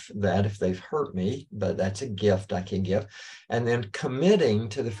deserve that if they've hurt me, but that's a gift I can give. And then committing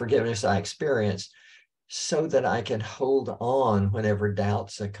to the forgiveness I experience so that I can hold on whenever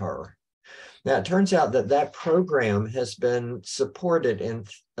doubts occur. Now, it turns out that that program has been supported in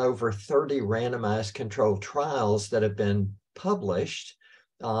over 30 randomized controlled trials that have been published.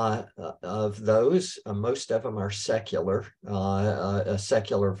 Of those, most of them are secular, a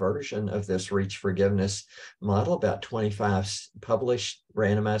secular version of this Reach Forgiveness model, about 25 published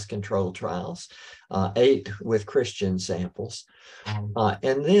randomized controlled trials, 8 with Christian samples.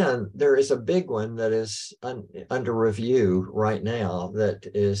 And then there is a big one that is under review right now that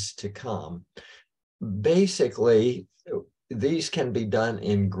is to come. Basically, these can be done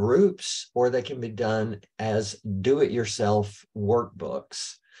in groups, or they can be done as do-it-yourself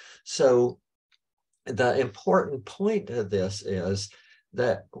workbooks. So the important point of this is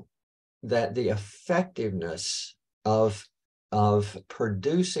that the effectiveness of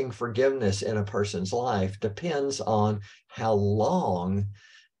producing forgiveness in a person's life depends on how long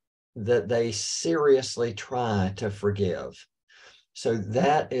that they seriously try to forgive. So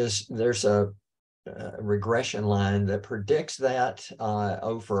there's a regression line that predicts that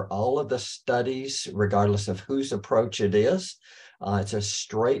over all of the studies, regardless of whose approach it is. It's a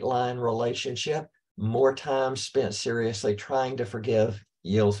straight line relationship. More time spent seriously trying to forgive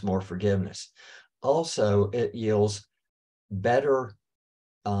yields more forgiveness. Also, it yields better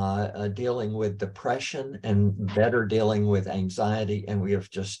dealing with depression and better dealing with anxiety. And we have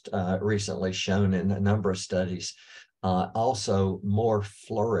just recently shown in a number of studies also more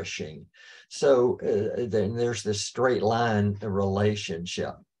flourishing. So then there's this straight line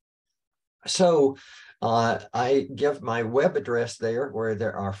relationship. So I give my web address there, where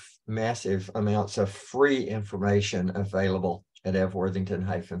there are massive amounts of free information available at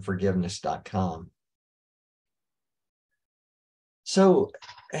fworthington-forgiveness.com. So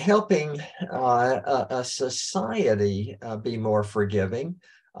helping a society be more forgiving,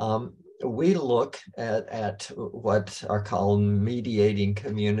 we look at what are called mediating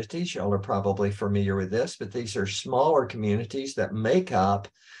communities. Y'all are probably familiar with this, but these are smaller communities that make up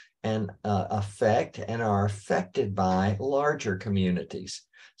and affect and are affected by larger communities.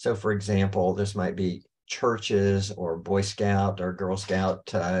 So for example, this might be churches or Boy Scout or Girl Scout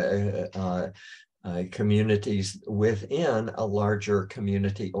communities within a larger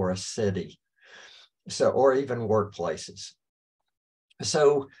community or a city, so, or even workplaces.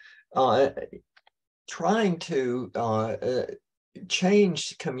 So trying to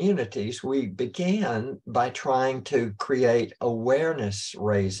change communities, we began by trying to create awareness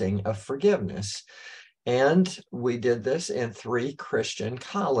raising of forgiveness. And we did this in 3 Christian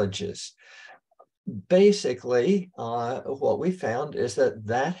colleges. Basically, what we found is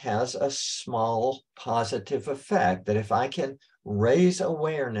that has a small positive effect, that if I can raise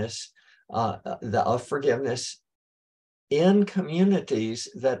awareness of forgiveness in communities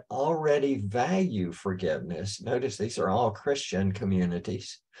that already value forgiveness, notice these are all Christian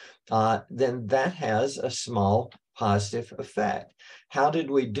communities, then that has a small positive effect. How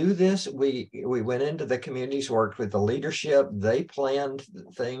did we do this? We went into the communities, worked with the leadership. They planned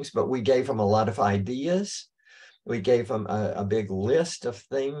things, but we gave them a lot of ideas. We gave them a big list of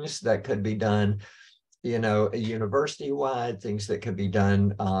things that could be done, you know, university-wide, things that could be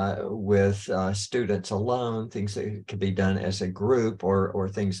done with students alone, things that could be done as a group, or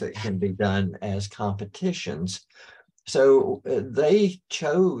things that can be done as competitions. So they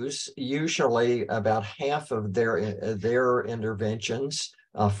chose usually about half of their interventions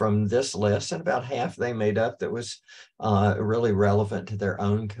from this list, and about half they made up that was really relevant to their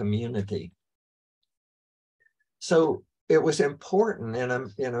own community. So it was important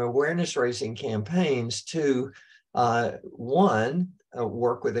in awareness raising campaigns to, one,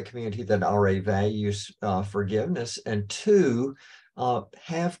 work with a community that already values forgiveness, and 2,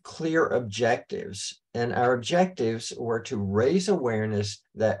 have clear objectives. And our objectives were to raise awareness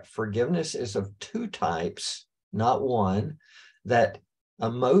that forgiveness is of 2 types, not one, that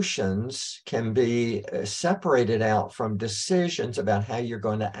emotions can be separated out from decisions about how you're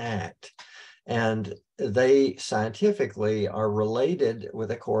going to act. And they scientifically are related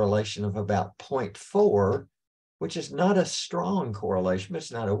with a correlation of about 0.4, which is not a strong correlation, but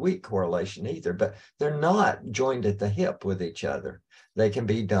it's not a weak correlation either, but they're not joined at the hip with each other. They can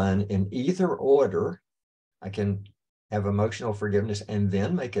be done in either order. I can have emotional forgiveness and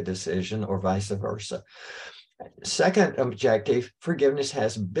then make a decision, or vice versa. Second objective, forgiveness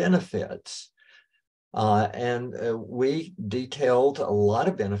has benefits. We detailed a lot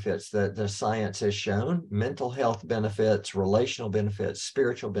of benefits that the science has shown: mental health benefits, relational benefits,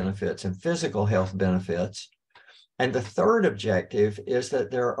 spiritual benefits, and physical health benefits. And the third objective is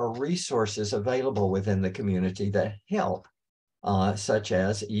that there are resources available within the community that help, such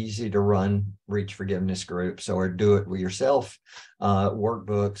as easy to run reach forgiveness groups, or do it with yourself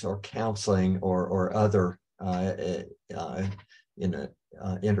workbooks, or counseling, or other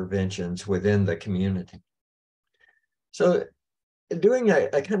interventions within the community. So doing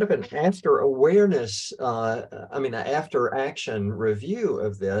a kind of an after awareness, after action review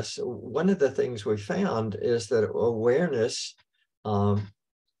of this, one of the things we found is that awareness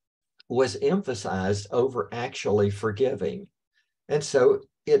was emphasized over actually forgiving. And so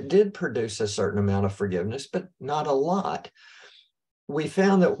it did produce a certain amount of forgiveness, but not a lot. We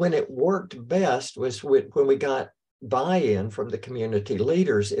found that when it worked best was when we got buy-in from the community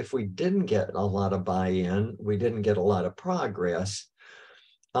leaders. If we didn't get a lot of buy-in, we didn't get a lot of progress.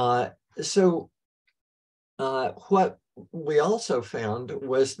 What we also found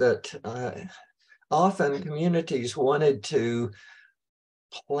was that often communities wanted to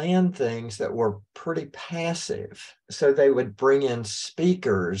plan things that were pretty passive. So they would bring in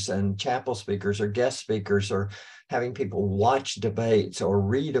speakers and chapel speakers or guest speakers, or having people watch debates or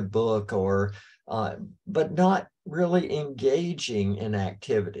read a book, or but not really engaging in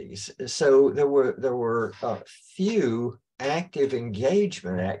activities. So there were few active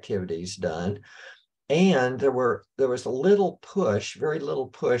engagement activities done, and there was a little push, very little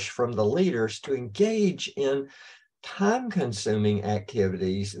push from the leaders to engage in time-consuming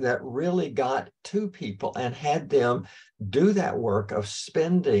activities that really got to people and had them do that work of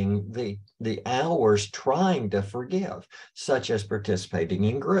spending the hours trying to forgive, such as participating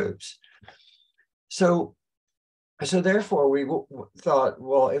in groups. So therefore, we thought,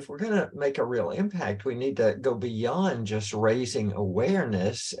 well, if we're going to make a real impact, we need to go beyond just raising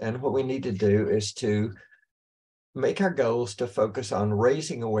awareness. And what we need to do is to make our goals to focus on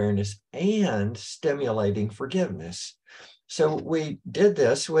raising awareness and stimulating forgiveness. So we did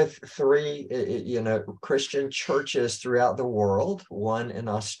this with 3, Christian churches throughout the world, one in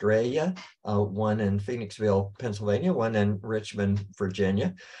Australia, one in Phoenixville, Pennsylvania, one in Richmond,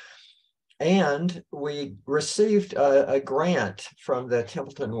 Virginia. And we received a grant from the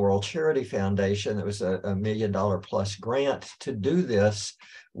Templeton World Charity Foundation. It was a $1 million plus grant to do this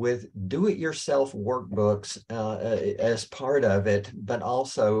with do-it-yourself workbooks as part of it, but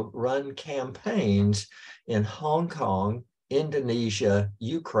also run campaigns in Hong Kong, Indonesia,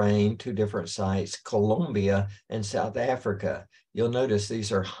 Ukraine, 2 different sites, Colombia, and South Africa. You'll notice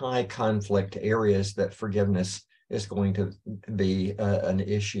these are high conflict areas that forgiveness is going to be an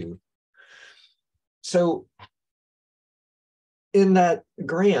issue. So in that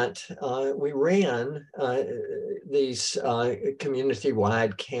grant, we ran these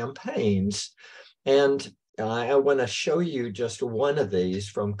community-wide campaigns. And I want to show you just one of these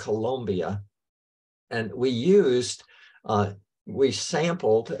from Colombia. And we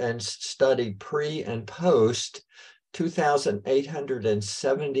sampled and studied pre and post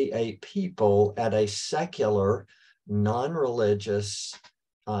 2,878 people at a secular, non-religious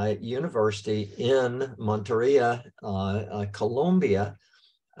university in Monteria, Colombia,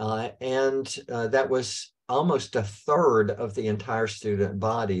 and that was almost a third of the entire student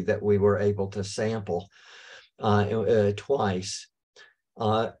body that we were able to sample twice.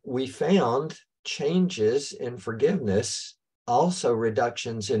 We found changes in forgiveness, also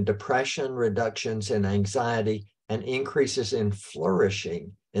reductions in depression, reductions in anxiety, and increases in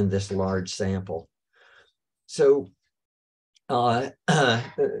flourishing in this large sample. So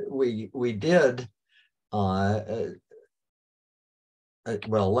we did, well,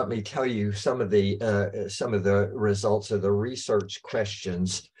 let me tell you some of the results of the research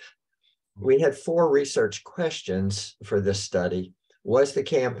questions. We had 4 research questions for this study. Was the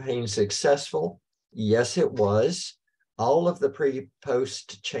campaign successful? Yes, it was. All of the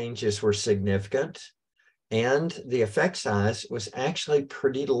pre-post changes were significant, and the effect size was actually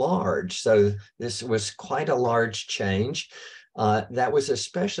pretty large. So this was quite a large change. That was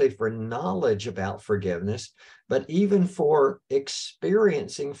especially for knowledge about forgiveness, but even for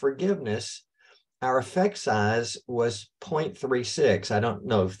experiencing forgiveness, our effect size was 0.36. I don't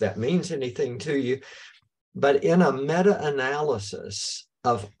know if that means anything to you, but in a meta-analysis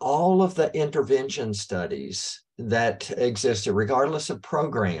of all of the intervention studies that existed, regardless of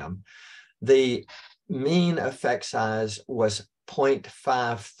program, the mean effect size was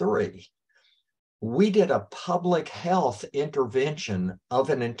 0.53. We did a public health intervention of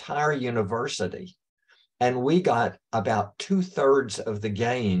an entire university, and we got about 2/3 of the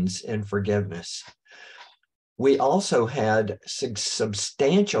gains in forgiveness. We also had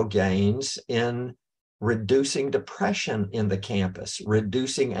substantial gains in reducing depression in the campus,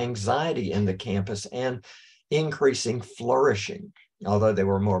 reducing anxiety in the campus, and increasing flourishing, although they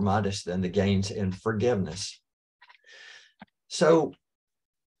were more modest than the gains in forgiveness. So,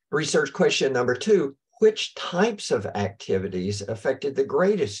 research question number 2, which types of activities affected the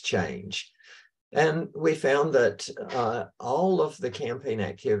greatest change? And we found that all of the campaign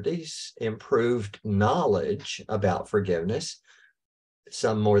activities improved knowledge about forgiveness,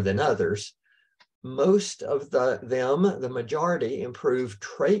 some more than others. Most of the majority, improved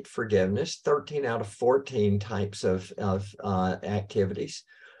trait forgiveness, 13 out of 14 types of activities.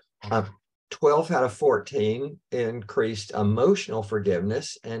 12 out of 14 increased emotional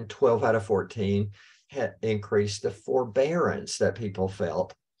forgiveness, and 12 out of 14 had increased the forbearance that people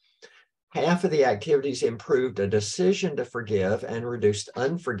felt. Half of the activities improved a decision to forgive and reduced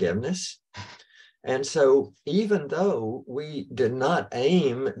unforgiveness. And so even though we did not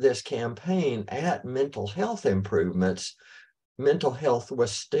aim this campaign at mental health improvements, mental health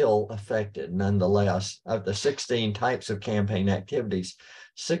was still affected nonetheless. Of the 16 types of campaign activities,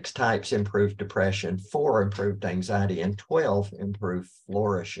 6 types improved depression, 4 improved anxiety, and 12 improved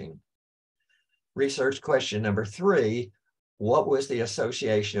flourishing. Research question number 3, what was the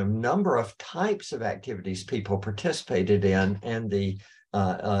association of number of types of activities people participated in and the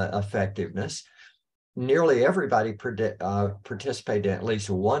effectiveness. Nearly everybody participated in at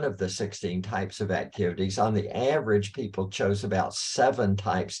least one of the 16 types of activities. On the average, people chose about 7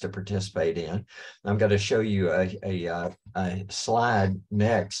 types to participate in. I'm going to show you a slide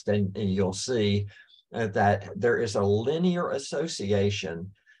next, and you'll see that there is a linear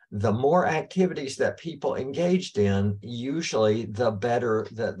association. The more activities that people engaged in, usually the better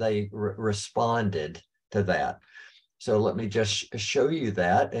that they responded to that. So let me just show you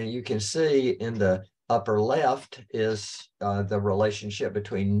that. And you can see in the upper left is the relationship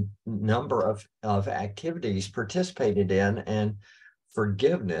between number of activities participated in and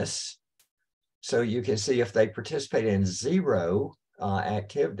forgiveness. So you can see if they participate in 0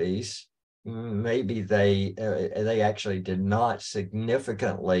 activities, maybe they actually did not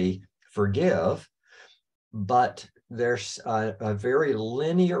significantly forgive, but there's a very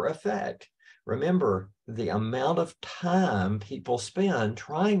linear effect. Remember, the amount of time people spend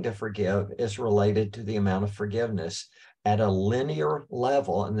trying to forgive is related to the amount of forgiveness at a linear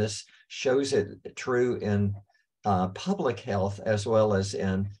level. And this shows it true in public health as well as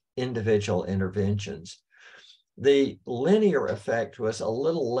in individual interventions. The linear effect was a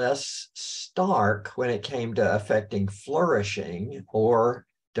little less stark when it came to affecting flourishing or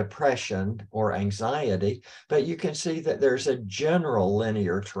depression or anxiety, but you can see that there's a general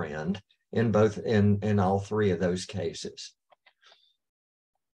linear trend in all 3 of those cases.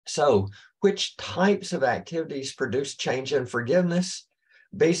 So, which types of activities produce change in forgiveness?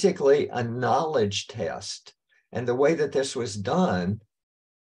 Basically, a knowledge test. And the way that this was done,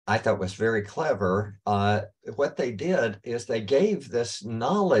 I thought was very clever. What they did is they gave this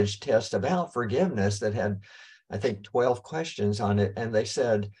knowledge test about forgiveness that had, I think, 12 questions on it. And they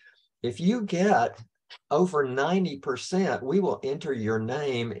said, if you get over 90%, we will enter your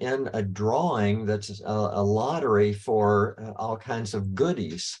name in a drawing that's a lottery for all kinds of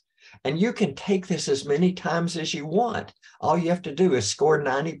goodies. And you can take this as many times as you want. All you have to do is score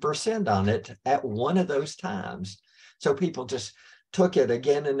 90% on it at one of those times. So people just took it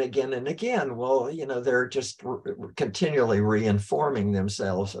again and again and again. Well, you know, they're just continually reinforming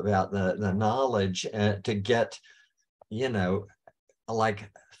themselves about the knowledge to get, you know, like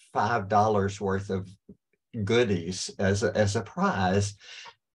 $5 worth of goodies as a prize.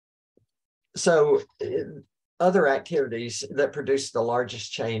 So other activities that produce the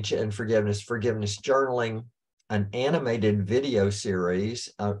largest change in forgiveness journaling, an animated video series,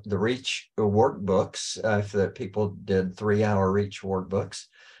 the REACH workbooks, if the people did 3-hour REACH workbooks,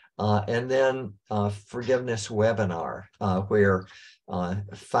 and then forgiveness webinar, where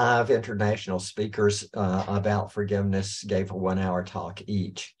 5 international speakers about forgiveness gave a 1-hour talk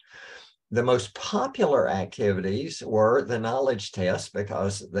each. The most popular activities were the knowledge test,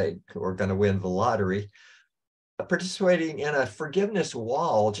 because they were going to win the lottery, participating in a forgiveness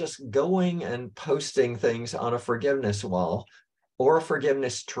wall, just going and posting things on a forgiveness wall, or a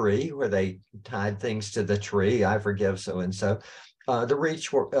forgiveness tree where they tied things to the tree. I forgive so-and-so. The REACH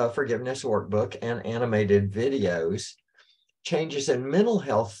forgiveness workbook and animated videos. Changes in mental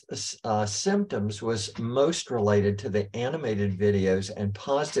health symptoms was most related to the animated videos and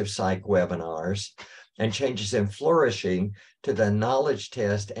positive psych webinars, and changes in flourishing to the knowledge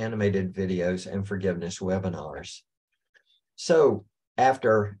test, animated videos, and forgiveness webinars. So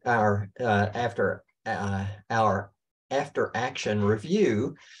after our after action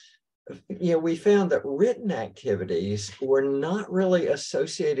review, we found that written activities were not really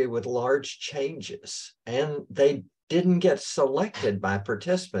associated with large changes, and they didn't get selected by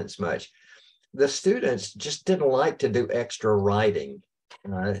participants much. The students just didn't like to do extra writing,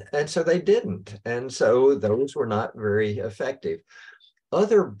 and so they didn't. And so those were not very effective.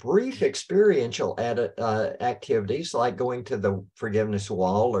 Other brief experiential activities, like going to the forgiveness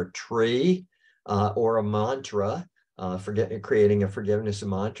wall or tree, or a mantra, creating a forgiveness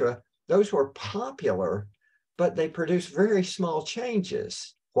mantra, those were popular, but they produced very small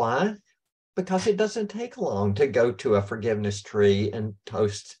changes. Why? Because it doesn't take long to go to a forgiveness tree and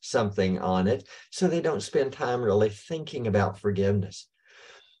post something on it, so they don't spend time really thinking about forgiveness.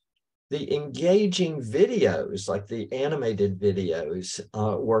 The engaging videos, like the animated videos,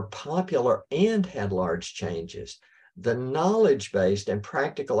 were popular and had large changes. The knowledge-based and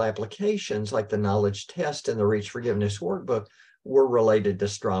practical applications, like the knowledge test and the REACH Forgiveness Workbook, were related to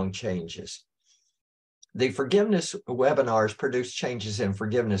strong changes. The forgiveness webinars produced changes in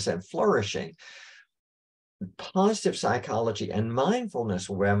forgiveness and flourishing. Positive psychology and mindfulness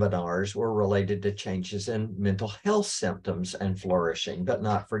webinars were related to changes in mental health symptoms and flourishing, but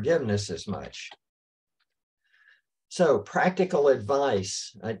not forgiveness as much. So practical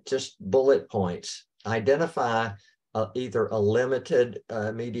advice, just bullet points. Identify either a limited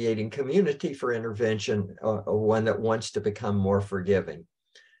mediating community for intervention or one that wants to become more forgiving.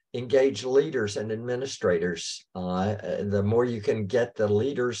 Engage leaders and administrators. The more you can get the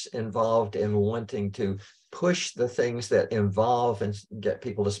leaders involved in wanting to push the things that involve and get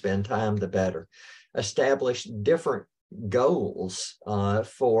people to spend time, the better. Establish different goals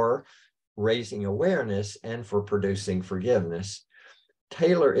for raising awareness and for producing forgiveness.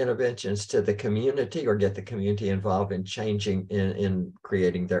 Tailor interventions to the community or get the community involved in changing, in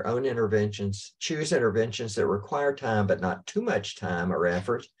creating their own interventions. Choose interventions that require time, but not too much time or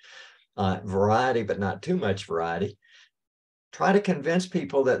effort. Variety, but not too much variety. Try to convince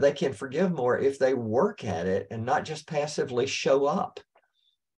people that they can forgive more if they work at it and not just passively show up.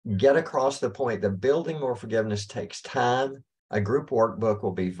 Get across the point that building more forgiveness takes time. A group workbook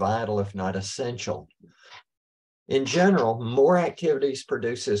will be vital, if not essential. In general, more activities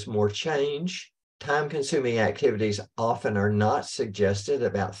produces more change. Time-consuming activities often are not suggested.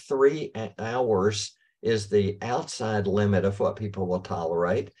 About 3 hours is the outside limit of what people will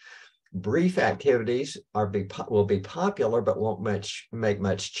tolerate. Brief activities will be popular, but won't make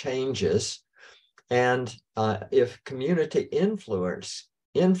much changes. And if community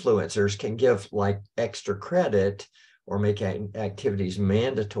influencers can give like extra credit or make activities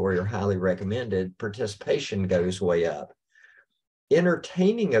mandatory or highly recommended, participation goes way up.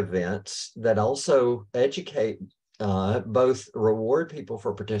 Entertaining events that also educate, both reward people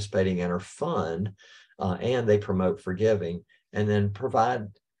for participating and are fun, and they promote forgiving, and then provide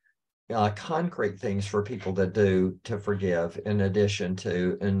concrete things for people to do to forgive in addition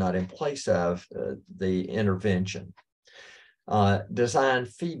to, and not in place of, the intervention. Design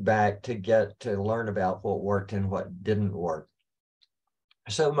feedback to get to learn about what worked and what didn't work.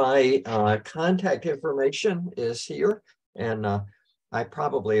 So my contact information is here, and I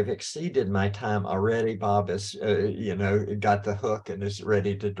probably have exceeded my time already. Bob has, got the hook and is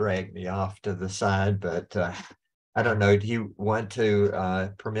ready to drag me off to the side, but I don't know, do you want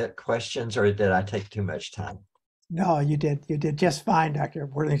to permit questions, or did I take too much time? No, you did just fine, Dr.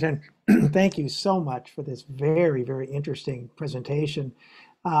 Worthington. Thank you so much for this very, very interesting presentation.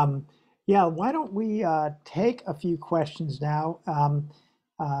 Yeah, why don't we take a few questions now?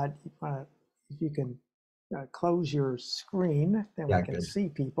 If you can close your screen, then we can see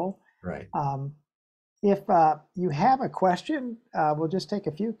people. Right. If you have a question, we'll just take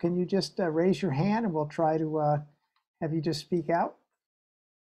a few. Can you just raise your hand and we'll try to have you just speak out?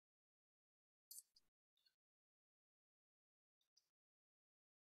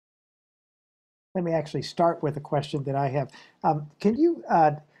 Let me actually start with a question that I have. Can you,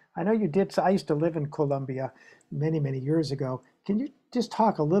 I know you did, I used to live in Colombia many, many years ago. Can you just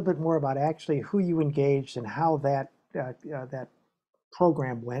talk a little bit more about actually who you engaged and how that that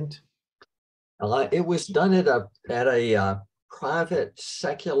program went? It was done at a private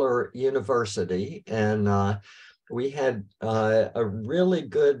secular university, and we had a really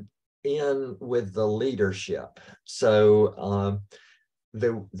good in with the leadership. So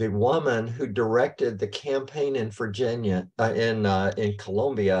the woman who directed the campaign in Virginia, in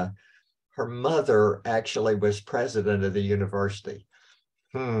Colombia, her mother actually was president of the university.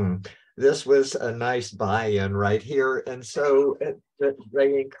 This was a nice buy-in right here, and so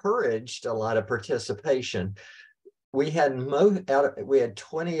they encouraged a lot of participation. We had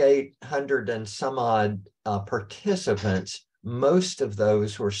 2,800 and some odd participants. Most of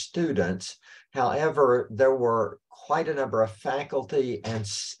those were students. However, there were quite a number of faculty and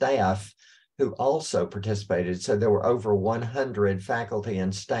staff who also participated. So there were over 100 faculty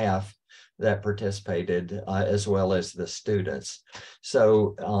and staff that participated, as well as the students.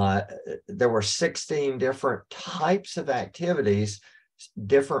 So there were 16 different types of activities.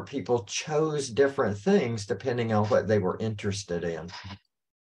 Different people chose different things depending on what they were interested in.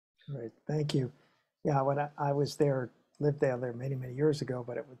 Right, thank you. Yeah, when I was there, lived down there many, many years ago,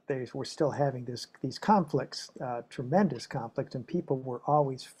 but they were still having these conflicts, tremendous conflicts, and people were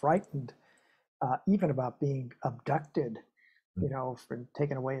always frightened, even about being abducted, for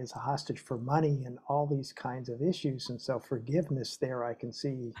taken away as a hostage for money and all these kinds of issues. And so forgiveness there, I can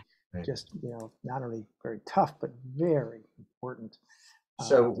see just, not only very tough, but very important.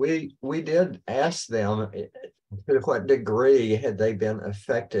 So we did ask them to what degree had they been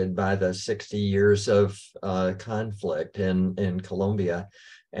affected by the 60 years of conflict in Colombia,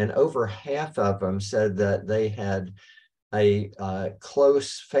 and over half of them said that they had a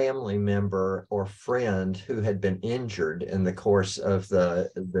close family member or friend who had been injured in the course of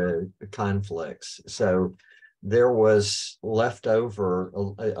the conflicts. So there was leftover,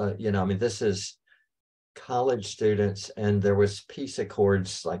 I mean, this is college students, and there was peace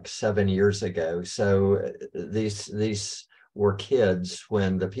accords like 7 years ago. So these were kids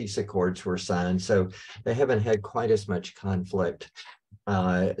when the peace accords were signed. So they haven't had quite as much conflict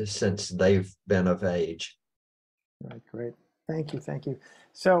since they've been of age. Right, great. Thank you, thank you.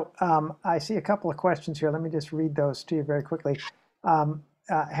 So I see a couple of questions here. Let me just read those to you very quickly.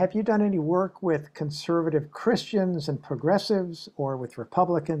 Have you done any work with conservative Christians and progressives, or with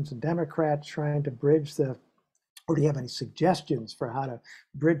Republicans and Democrats trying to bridge or do you have any suggestions for how to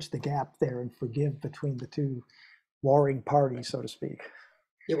bridge the gap there and forgive between the two warring parties, so to speak?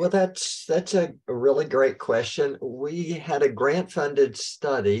 Yeah, well, that's a really great question. We had a grant-funded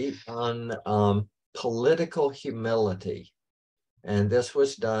study on political humility, and this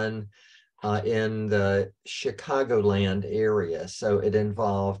was done in the Chicagoland area. So it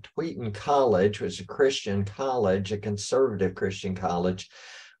involved Wheaton College, which was a Christian college, a conservative Christian college,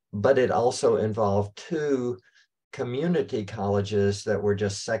 but it also involved two community colleges that were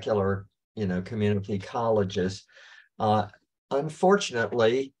just secular, community colleges.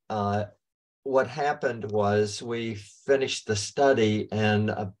 Unfortunately, what happened was we finished the study,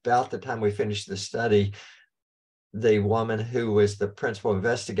 and about the time we finished the study, the woman who was the principal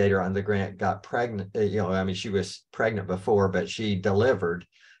investigator on the grant got pregnant. She was pregnant before, but she delivered,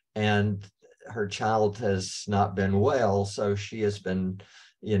 and her child has not been well. So she has been,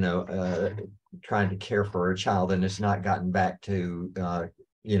 trying to care for her child and has not gotten back to,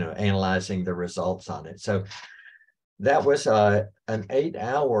 analyzing the results on it. So that was an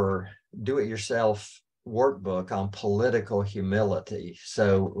 8-hour do-it-yourself workbook on political humility.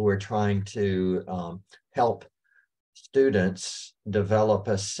 So we're trying to help students develop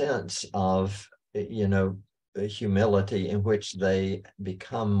a sense of, humility in which they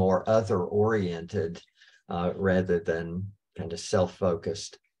become more other-oriented rather than kind of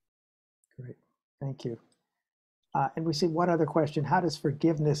self-focused. Great, thank you. And we see one other question. How does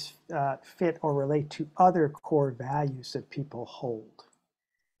forgiveness fit or relate to other core values that people hold?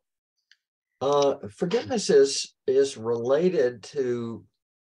 Forgiveness is related to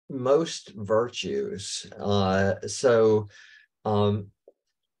most virtues.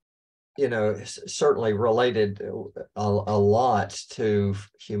 Certainly related a lot to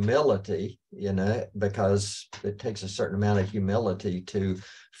humility, because it takes a certain amount of humility to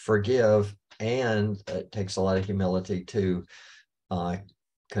forgive, and it takes a lot of humility to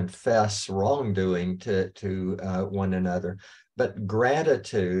confess wrongdoing to one another. But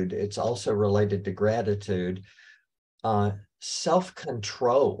gratitude, it's also related to gratitude.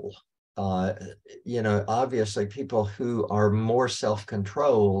 Self-control, obviously people who are more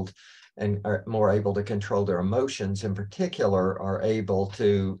self-controlled and are more able to control their emotions in particular are able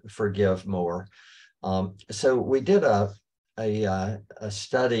to forgive more. So we did a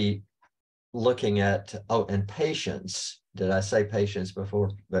study looking at, and patience. Did I say patience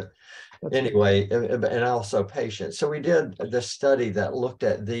before? But anyway, and also patience. So we did the study that looked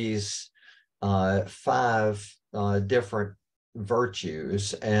at these 5 different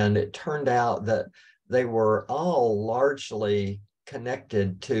virtues, and it turned out that they were all largely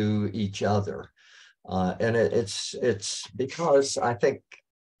connected to each other, and it's because I think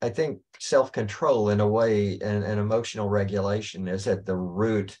self-control, in a way, and emotional regulation is at the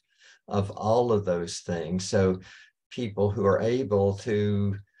root of all of those things. So people who are able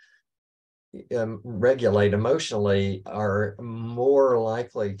to regulate emotionally are more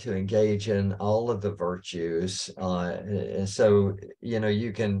likely to engage in all of the virtues. So,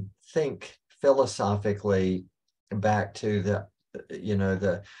 you can think philosophically back to the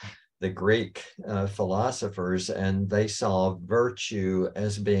Greek philosophers, and they saw virtue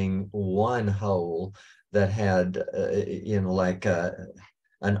as being one whole that had, like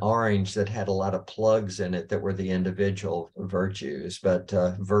an orange that had a lot of plugs in it that were the individual virtues, but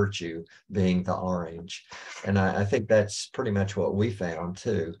virtue being the orange. And I think that's pretty much what we found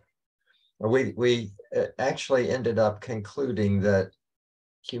too. We actually ended up concluding that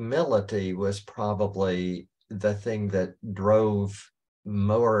humility was probably the thing that drove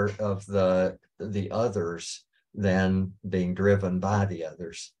more of the others than being driven by the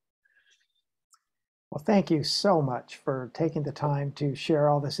others. Well, thank you so much for taking the time to share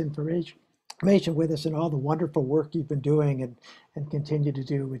all this information with us and all the wonderful work you've been doing and continue to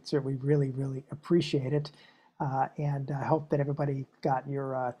do. We really, really appreciate it. And I hope that everybody got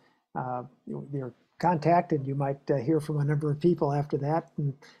your contact, and you might hear from a number of people after that,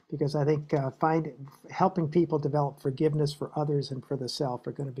 because I think helping people develop forgiveness for others and for the self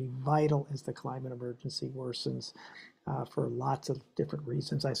are going to be vital as the climate emergency worsens. For lots of different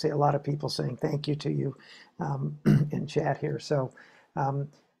reasons. I see a lot of people saying thank you to you in chat here. So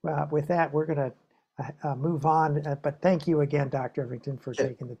with that, we're going to move on. But thank you again, Dr. Everington, for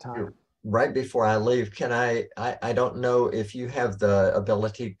taking the time. Right before I leave, can I don't know if you have the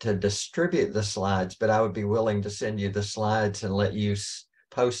ability to distribute the slides, but I would be willing to send you the slides and let you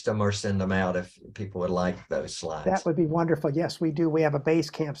post them or send them out if people would like those slides. That would be wonderful. Yes, we do. We have a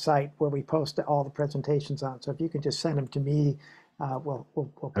Basecamp site where we post all the presentations on. So if you could just send them to me, we'll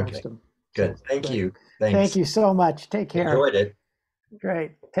post them. Good. So, Thank great. you. Thanks. Thank you so much. Take care. Enjoyed it.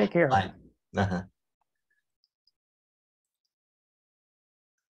 Great. Take care. Bye.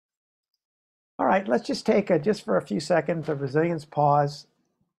 All right, let's just take just for a few seconds a resilience pause,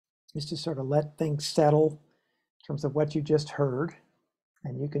 just to sort of let things settle in terms of what you just heard.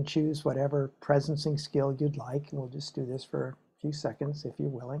 And you can choose whatever presencing skill you'd like. And we'll just do this for a few seconds if you're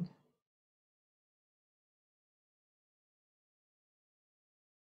willing.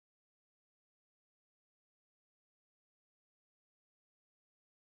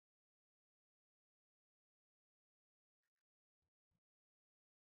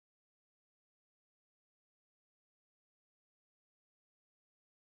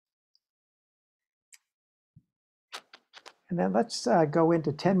 And then let's go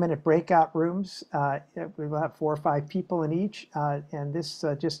into 10-minute breakout rooms. We will have 4 or 5 people in each. And this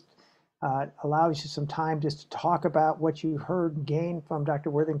just allows you some time just to talk about what you heard and gained from Dr.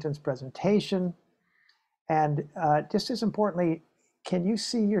 Worthington's presentation. And just as importantly, can you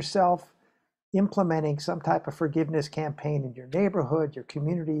see yourself implementing some type of forgiveness campaign in your neighborhood, your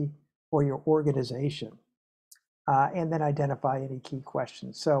community, or your organization? And then identify any key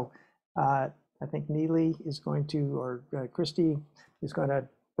questions. So I think Neely is going to, or Christy is going to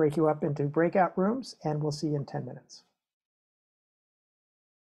break you up into breakout rooms, and we'll see you in 10 minutes.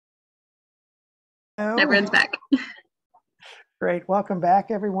 Hello. Everyone's back. Great. Welcome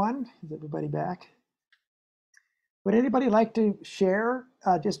back, everyone. Is everybody back? Would anybody like to share?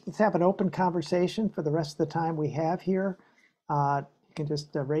 Just let's have an open conversation for the rest of the time we have here. You can just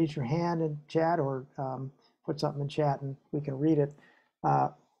raise your hand in chat or put something in chat and we can read it.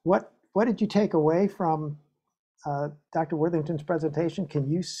 What did you take away from Dr. Worthington's presentation? Can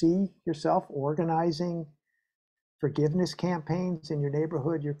you see yourself organizing forgiveness campaigns in your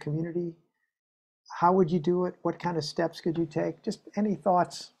neighborhood, your community? How would you do it? What kind of steps could you take? Just any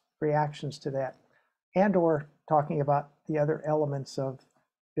thoughts, reactions to that, and or talking about the other elements of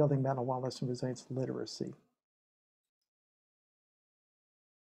building mental wellness and resilience literacy.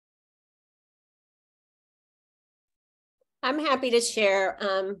 I'm happy to share.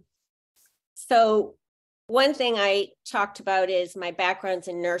 So one thing I talked about is my background's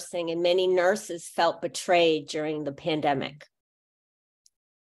in nursing, and many nurses felt betrayed during the pandemic.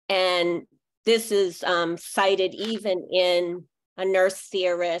 And this is cited even in a nurse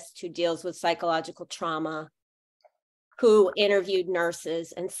theorist who deals with psychological trauma, who interviewed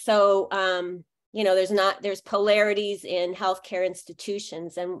nurses. And so, you know, there's polarities in healthcare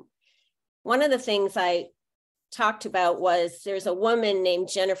institutions. And one of the things I talked about was there's a woman named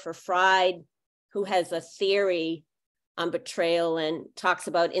Jennifer Fried who has a theory on betrayal and talks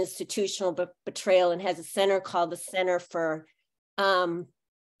about institutional betrayal and has a center called the Center for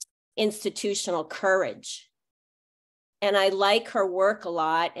Institutional Courage. And I like her work a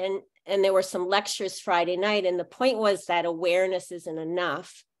lot. And there were some lectures Friday night. And the point was that awareness isn't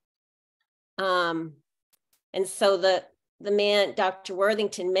enough. And so the man, Dr.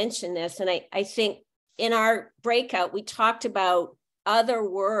 Worthington, mentioned this. And I think in our breakout, we talked about other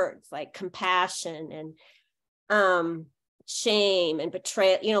words like compassion and shame and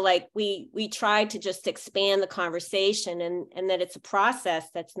betrayal. You know, like we tried to just expand the conversation and that it's a process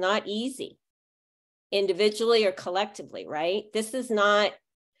that's not easy, individually or collectively, right? This is not,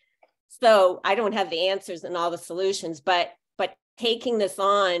 so I don't have the answers and all the solutions, but taking this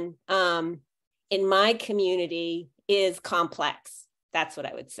on in my community is complex. That's what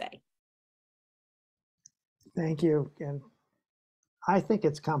I would say. Thank you. And I think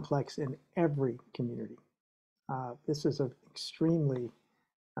it's complex in every community. This is an extremely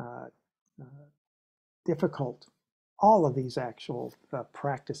difficult. All of these actual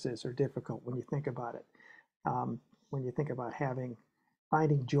practices are difficult when you think about it. When you think about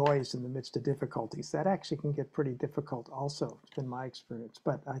finding joys in the midst of difficulties, that actually can get pretty difficult also. It's been my experience.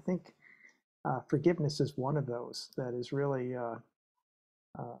 But I think forgiveness is one of those that is really a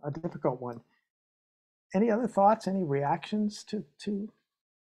difficult one. Any other thoughts, any reactions to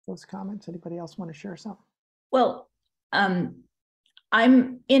those comments? Anybody else want to share something? Well, I'm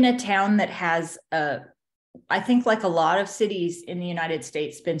in a town that has, I think like a lot of cities in the United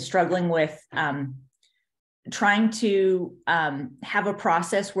States, been struggling with trying to have a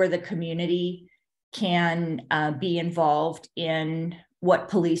process where the community can be involved in what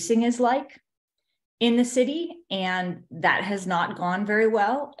policing is like. in the city, and that has not gone very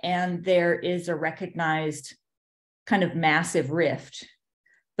well. And there is a recognized kind of massive rift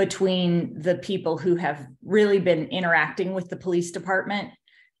between the people who have really been interacting with the police department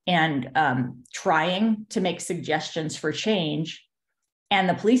and trying to make suggestions for change, and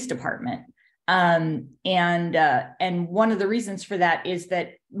the police department. And one of the reasons for that is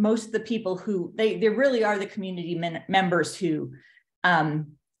that most of the people who they really are the community members who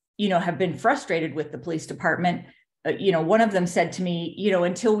have been frustrated with the police department. One of them said to me,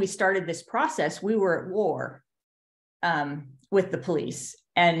 until we started this process, we were at war with the police,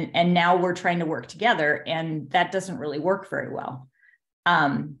 and now we're trying to work together, and that doesn't really work very well.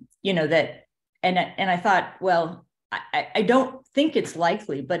 And I thought, well, I don't think it's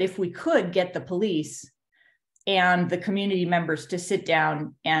likely, but if we could get the police and the community members to sit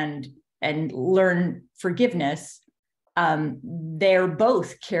down and learn forgiveness, they're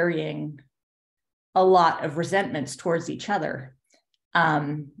both carrying a lot of resentments towards each other.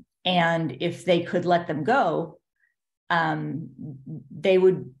 And if they could let them go, they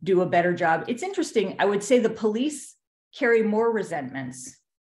would do a better job. It's interesting. I would say the police carry more resentments,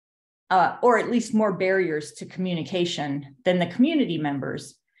 or at least more barriers to communication than the community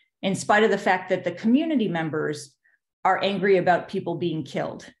members, in spite of the fact that the community members are angry about people being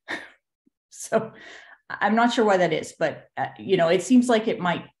killed. So I'm not sure why that is, but it seems like it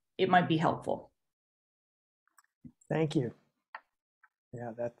might be helpful. Thank you.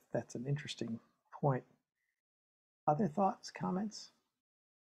 Yeah, that's an interesting point. Other thoughts, comments?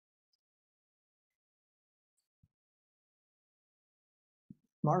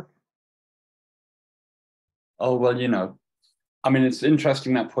 Mark? Oh, well, it's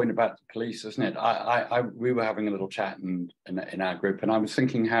interesting, that point about the police, isn't it? We were having a little chat in our group, and I was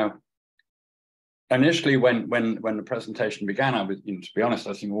thinking how initially when the presentation began, I was, to be honest, I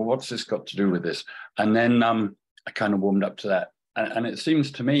was thinking, well, what's this got to do with this? And then I kind of warmed up to that. And it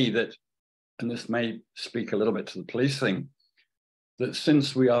seems to me that, and this may speak a little bit to the police thing, that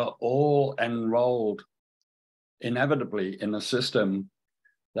since we are all enrolled inevitably in a system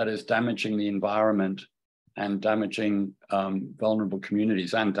that is damaging the environment and damaging vulnerable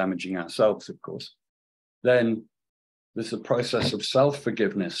communities and damaging ourselves, of course, then there's a process of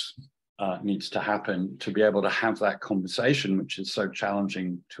self-forgiveness needs to happen to be able to have that conversation, which is so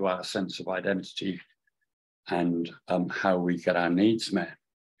challenging to our sense of identity and how we get our needs met.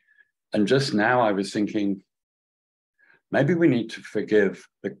 And just now I was thinking, maybe we need to forgive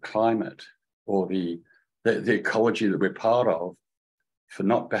the climate or the ecology that we're part of for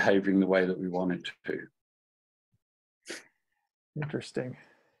not behaving the way that we want it to. Interesting.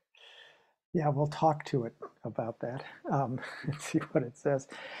 Yeah, we'll talk to it about that and see what it says.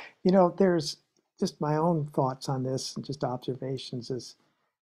 There's just my own thoughts on this and just observations is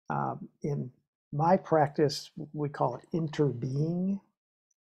in my practice, we call it interbeing,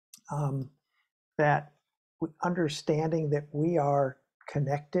 that understanding that we are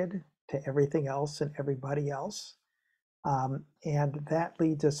connected to everything else and everybody else. And that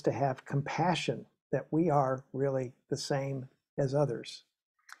leads us to have compassion that we are really the same as others.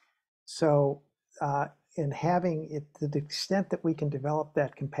 So in having it, to the extent that we can develop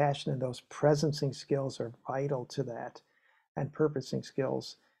that compassion, and those presencing skills are vital to that, and purposing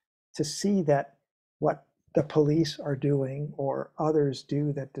skills, to see that what the police are doing or others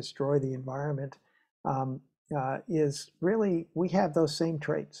do that destroy the environment is really, we have those same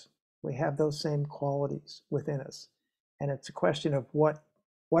traits. We have those same qualities within us. And it's a question of what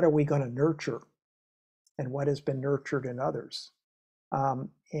are we going to nurture and what has been nurtured in others.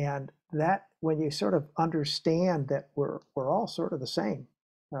 And that, when you sort of understand that we're all sort of the same,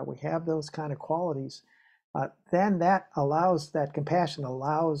 we have those kind of qualities, then that allows, that compassion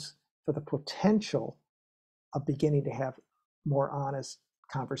allows for the potential of beginning to have more honest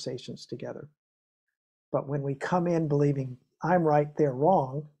conversations together. But when we come in believing I'm right, they're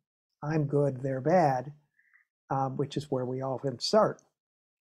wrong, I'm good, they're bad, which is where we often start,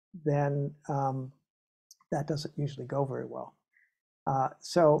 then that doesn't usually go very well.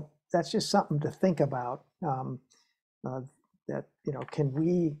 So that's just something to think about, that, can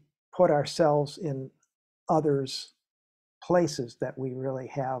we put ourselves in others' places that we really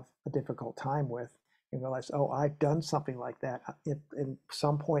have a difficult time with, and realize, oh, I've done something like that in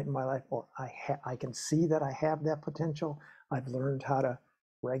some point in my life, or I can see that I have that potential. I've learned how to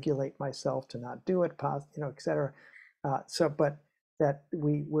regulate myself to not do it, et cetera. But that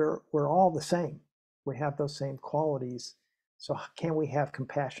we're all the same. We have those same qualities. So can we have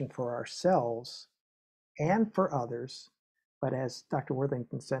compassion for ourselves and for others? But as Dr.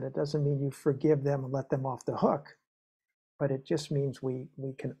 Worthington said, it doesn't mean you forgive them and let them off the hook. but it just means we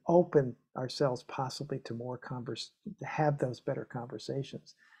can open ourselves possibly to more to have those better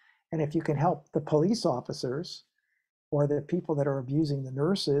conversations. And if you can help the police officers or the people that are abusing the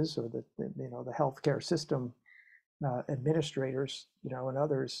nurses or the healthcare system administrators, and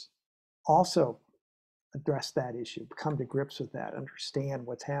others also address that issue, come to grips with that, understand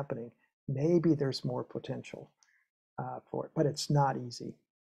what's happening, maybe there's more potential for it, but it's not easy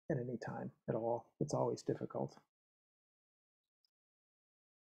at any time at all. It's always difficult.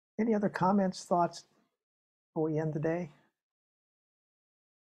 Any other comments, thoughts before we end the day?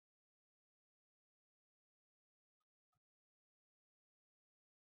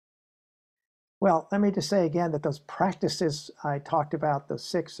 Well, let me just say again that those practices I talked about, those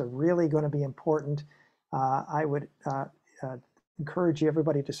 6, are really going to be important. I would encourage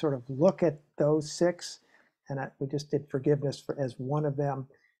everybody to sort of look at those 6. And we just did forgiveness as one of them.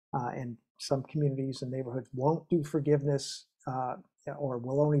 And some communities and neighborhoods won't do forgiveness or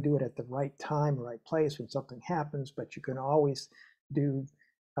will only do it at the right time, right place when something happens. But you can always do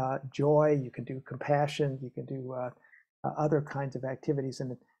joy, you can do compassion, you can do other kinds of activities.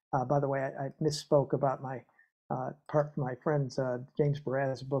 And by the way, I misspoke about my friend's James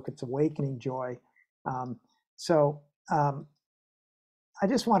Baraz's book. It's Awakening Joy. I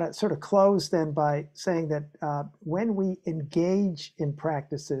just want to sort of close then by saying that when we engage in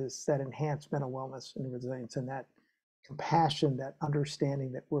practices that enhance mental wellness and resilience, and that compassion, that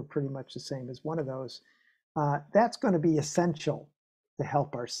understanding that we're pretty much the same as one of those, that's going to be essential to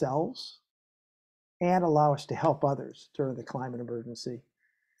help ourselves and allow us to help others during the climate emergency.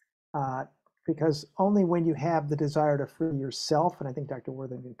 Because only when you have the desire to free yourself, and I think Dr.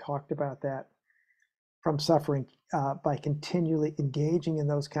 Worthington talked about that, from suffering by continually engaging in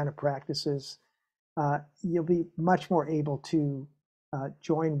those kind of practices, you'll be much more able to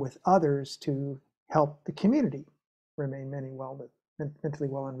join with others to help the community remain mentally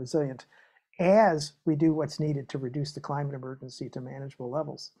well and resilient as we do what's needed to reduce the climate emergency to manageable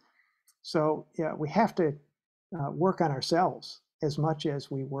levels. So yeah, we have to work on ourselves as much as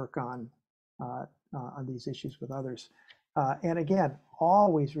we work on these issues with others. And again,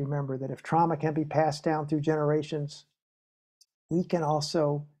 always remember that if trauma can be passed down through generations, we can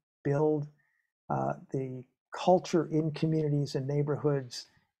also build the culture in communities and neighborhoods,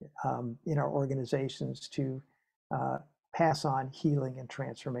 in our organizations, to pass on healing and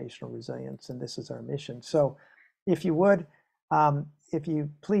transformational resilience. And this is our mission. So if you would, if you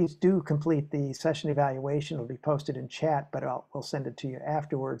please do complete the session evaluation, it'll be posted in chat, but we'll send it to you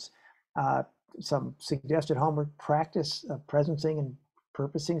afterwards. Some suggested homework: practice presencing and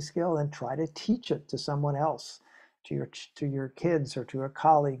purposing skill, and try to teach it to someone else, to your kids or to a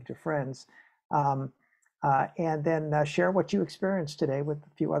colleague, to friends. And then share what you experienced today with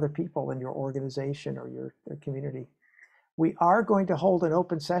a few other people in your organization or your community. We are going to hold an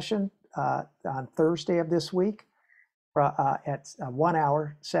open session on Thursday of this week at a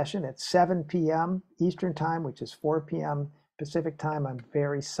 1-hour session at 7 p.m. Eastern Time, which is 4 p.m. Pacific Time. I'm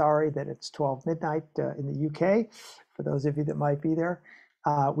very sorry that it's 12 midnight in the UK, for those of you that might be there.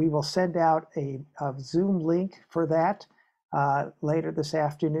 We will send out a Zoom link for that later this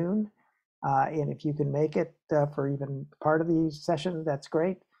afternoon. And if you can make it for even part of the session, that's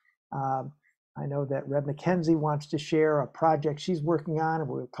great. I know that Reb McKenzie wants to share a project she's working on, and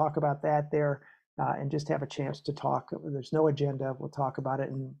we'll talk about that there and just have a chance to talk. There's no agenda. We'll talk about it,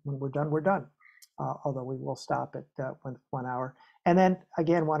 and when we're done, we're done. Although we will stop at 1 hour. And then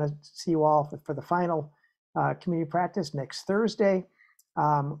again, want to see you all for the final community practice next Thursday.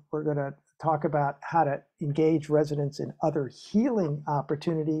 We're going to talk about how to engage residents in other healing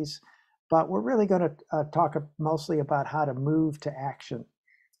opportunities, but we're really going to talk mostly about how to move to action,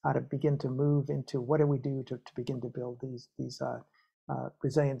 how to begin to move into what do we do to begin to build these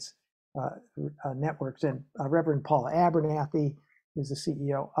resilience networks. And Reverend Paula Abernathy, who's the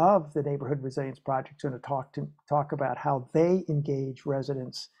CEO of the Neighborhood Resilience Project, is going to talk about how they engage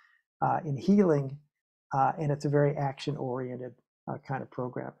residents in healing, and it's a very action-oriented kind of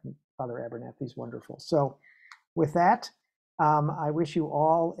program. And Father Abernathy's wonderful. So with that, I wish you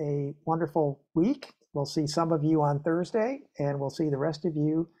all a wonderful week. We'll see some of you on Thursday, and we'll see the rest of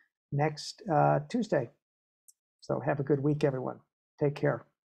you next Tuesday. So have a good week, everyone. Take care.